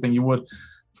much everything you would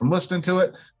from listening to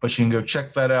it, but you can go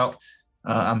check that out.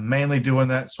 I'm mainly doing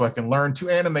that so I can learn to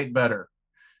animate better,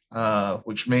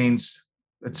 which means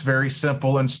it's very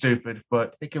simple and stupid,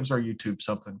 but it gives our YouTube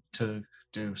something to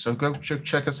do. So go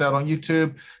check us out on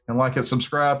YouTube and like and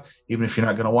subscribe, even if you're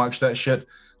not going to watch that shit,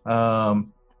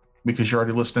 because you're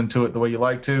already listening to it the way you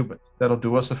like to, but that'll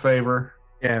do us a favor.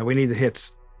 yeah, we need the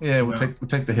hits. Yeah, we'll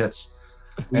take the hits.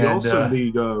 We also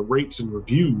need rates and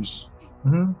reviews.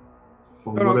 Mm-hmm.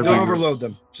 Don't overload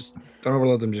them. Just don't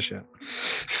overload them just yet.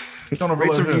 Don't overload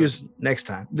rates and reviews next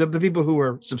time. The people who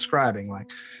are subscribing,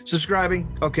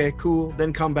 okay, cool.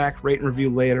 Then come back, rate and review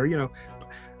later. You know,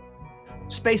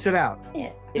 space it out.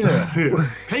 Yeah.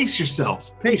 Pace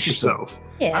yourself.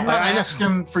 Yeah. I'm not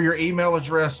asking for your email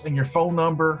address and your phone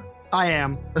number. I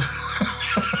am.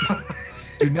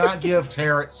 Do not give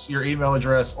Terrence your email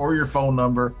address or your phone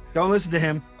number. Don't listen to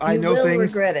him. I You know will things.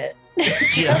 regret it.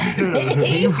 Yes. Trust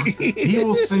me. He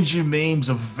will send you memes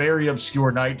of very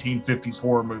obscure 1950s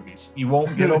horror movies. You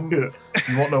won't get them.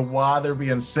 You won't know why they're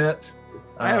being sent.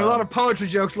 I have a lot of poetry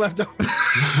jokes left over.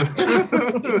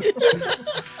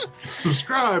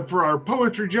 Subscribe for our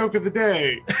poetry joke of the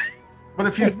day. But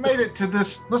if you've made it to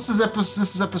this is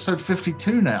episode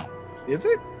 52 now. Is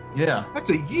it? Yeah. That's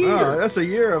a year. Oh, that's a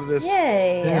year of this.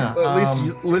 Yay. Yeah. At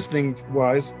least listening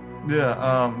wise.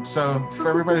 Yeah. So for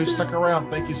everybody who stuck around,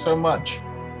 thank you so much.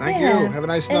 Thank Yeah. you. Have a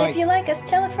nice And night. if you like us,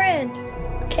 tell a friend.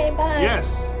 Okay, bye.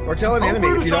 Yes. Or tell an enemy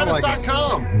if you don't like us.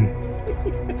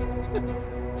 HomebrewToChina.com.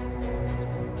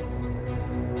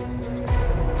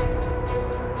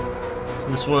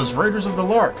 This was Raiders of the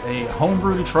Lark, a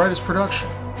Homebrew Detritus production.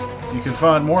 You can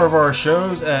find more of our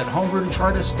shows at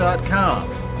HomebrewDetritus.com.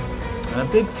 And a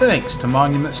big thanks to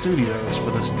Monument Studios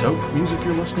for this dope music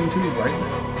you're listening to right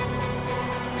now.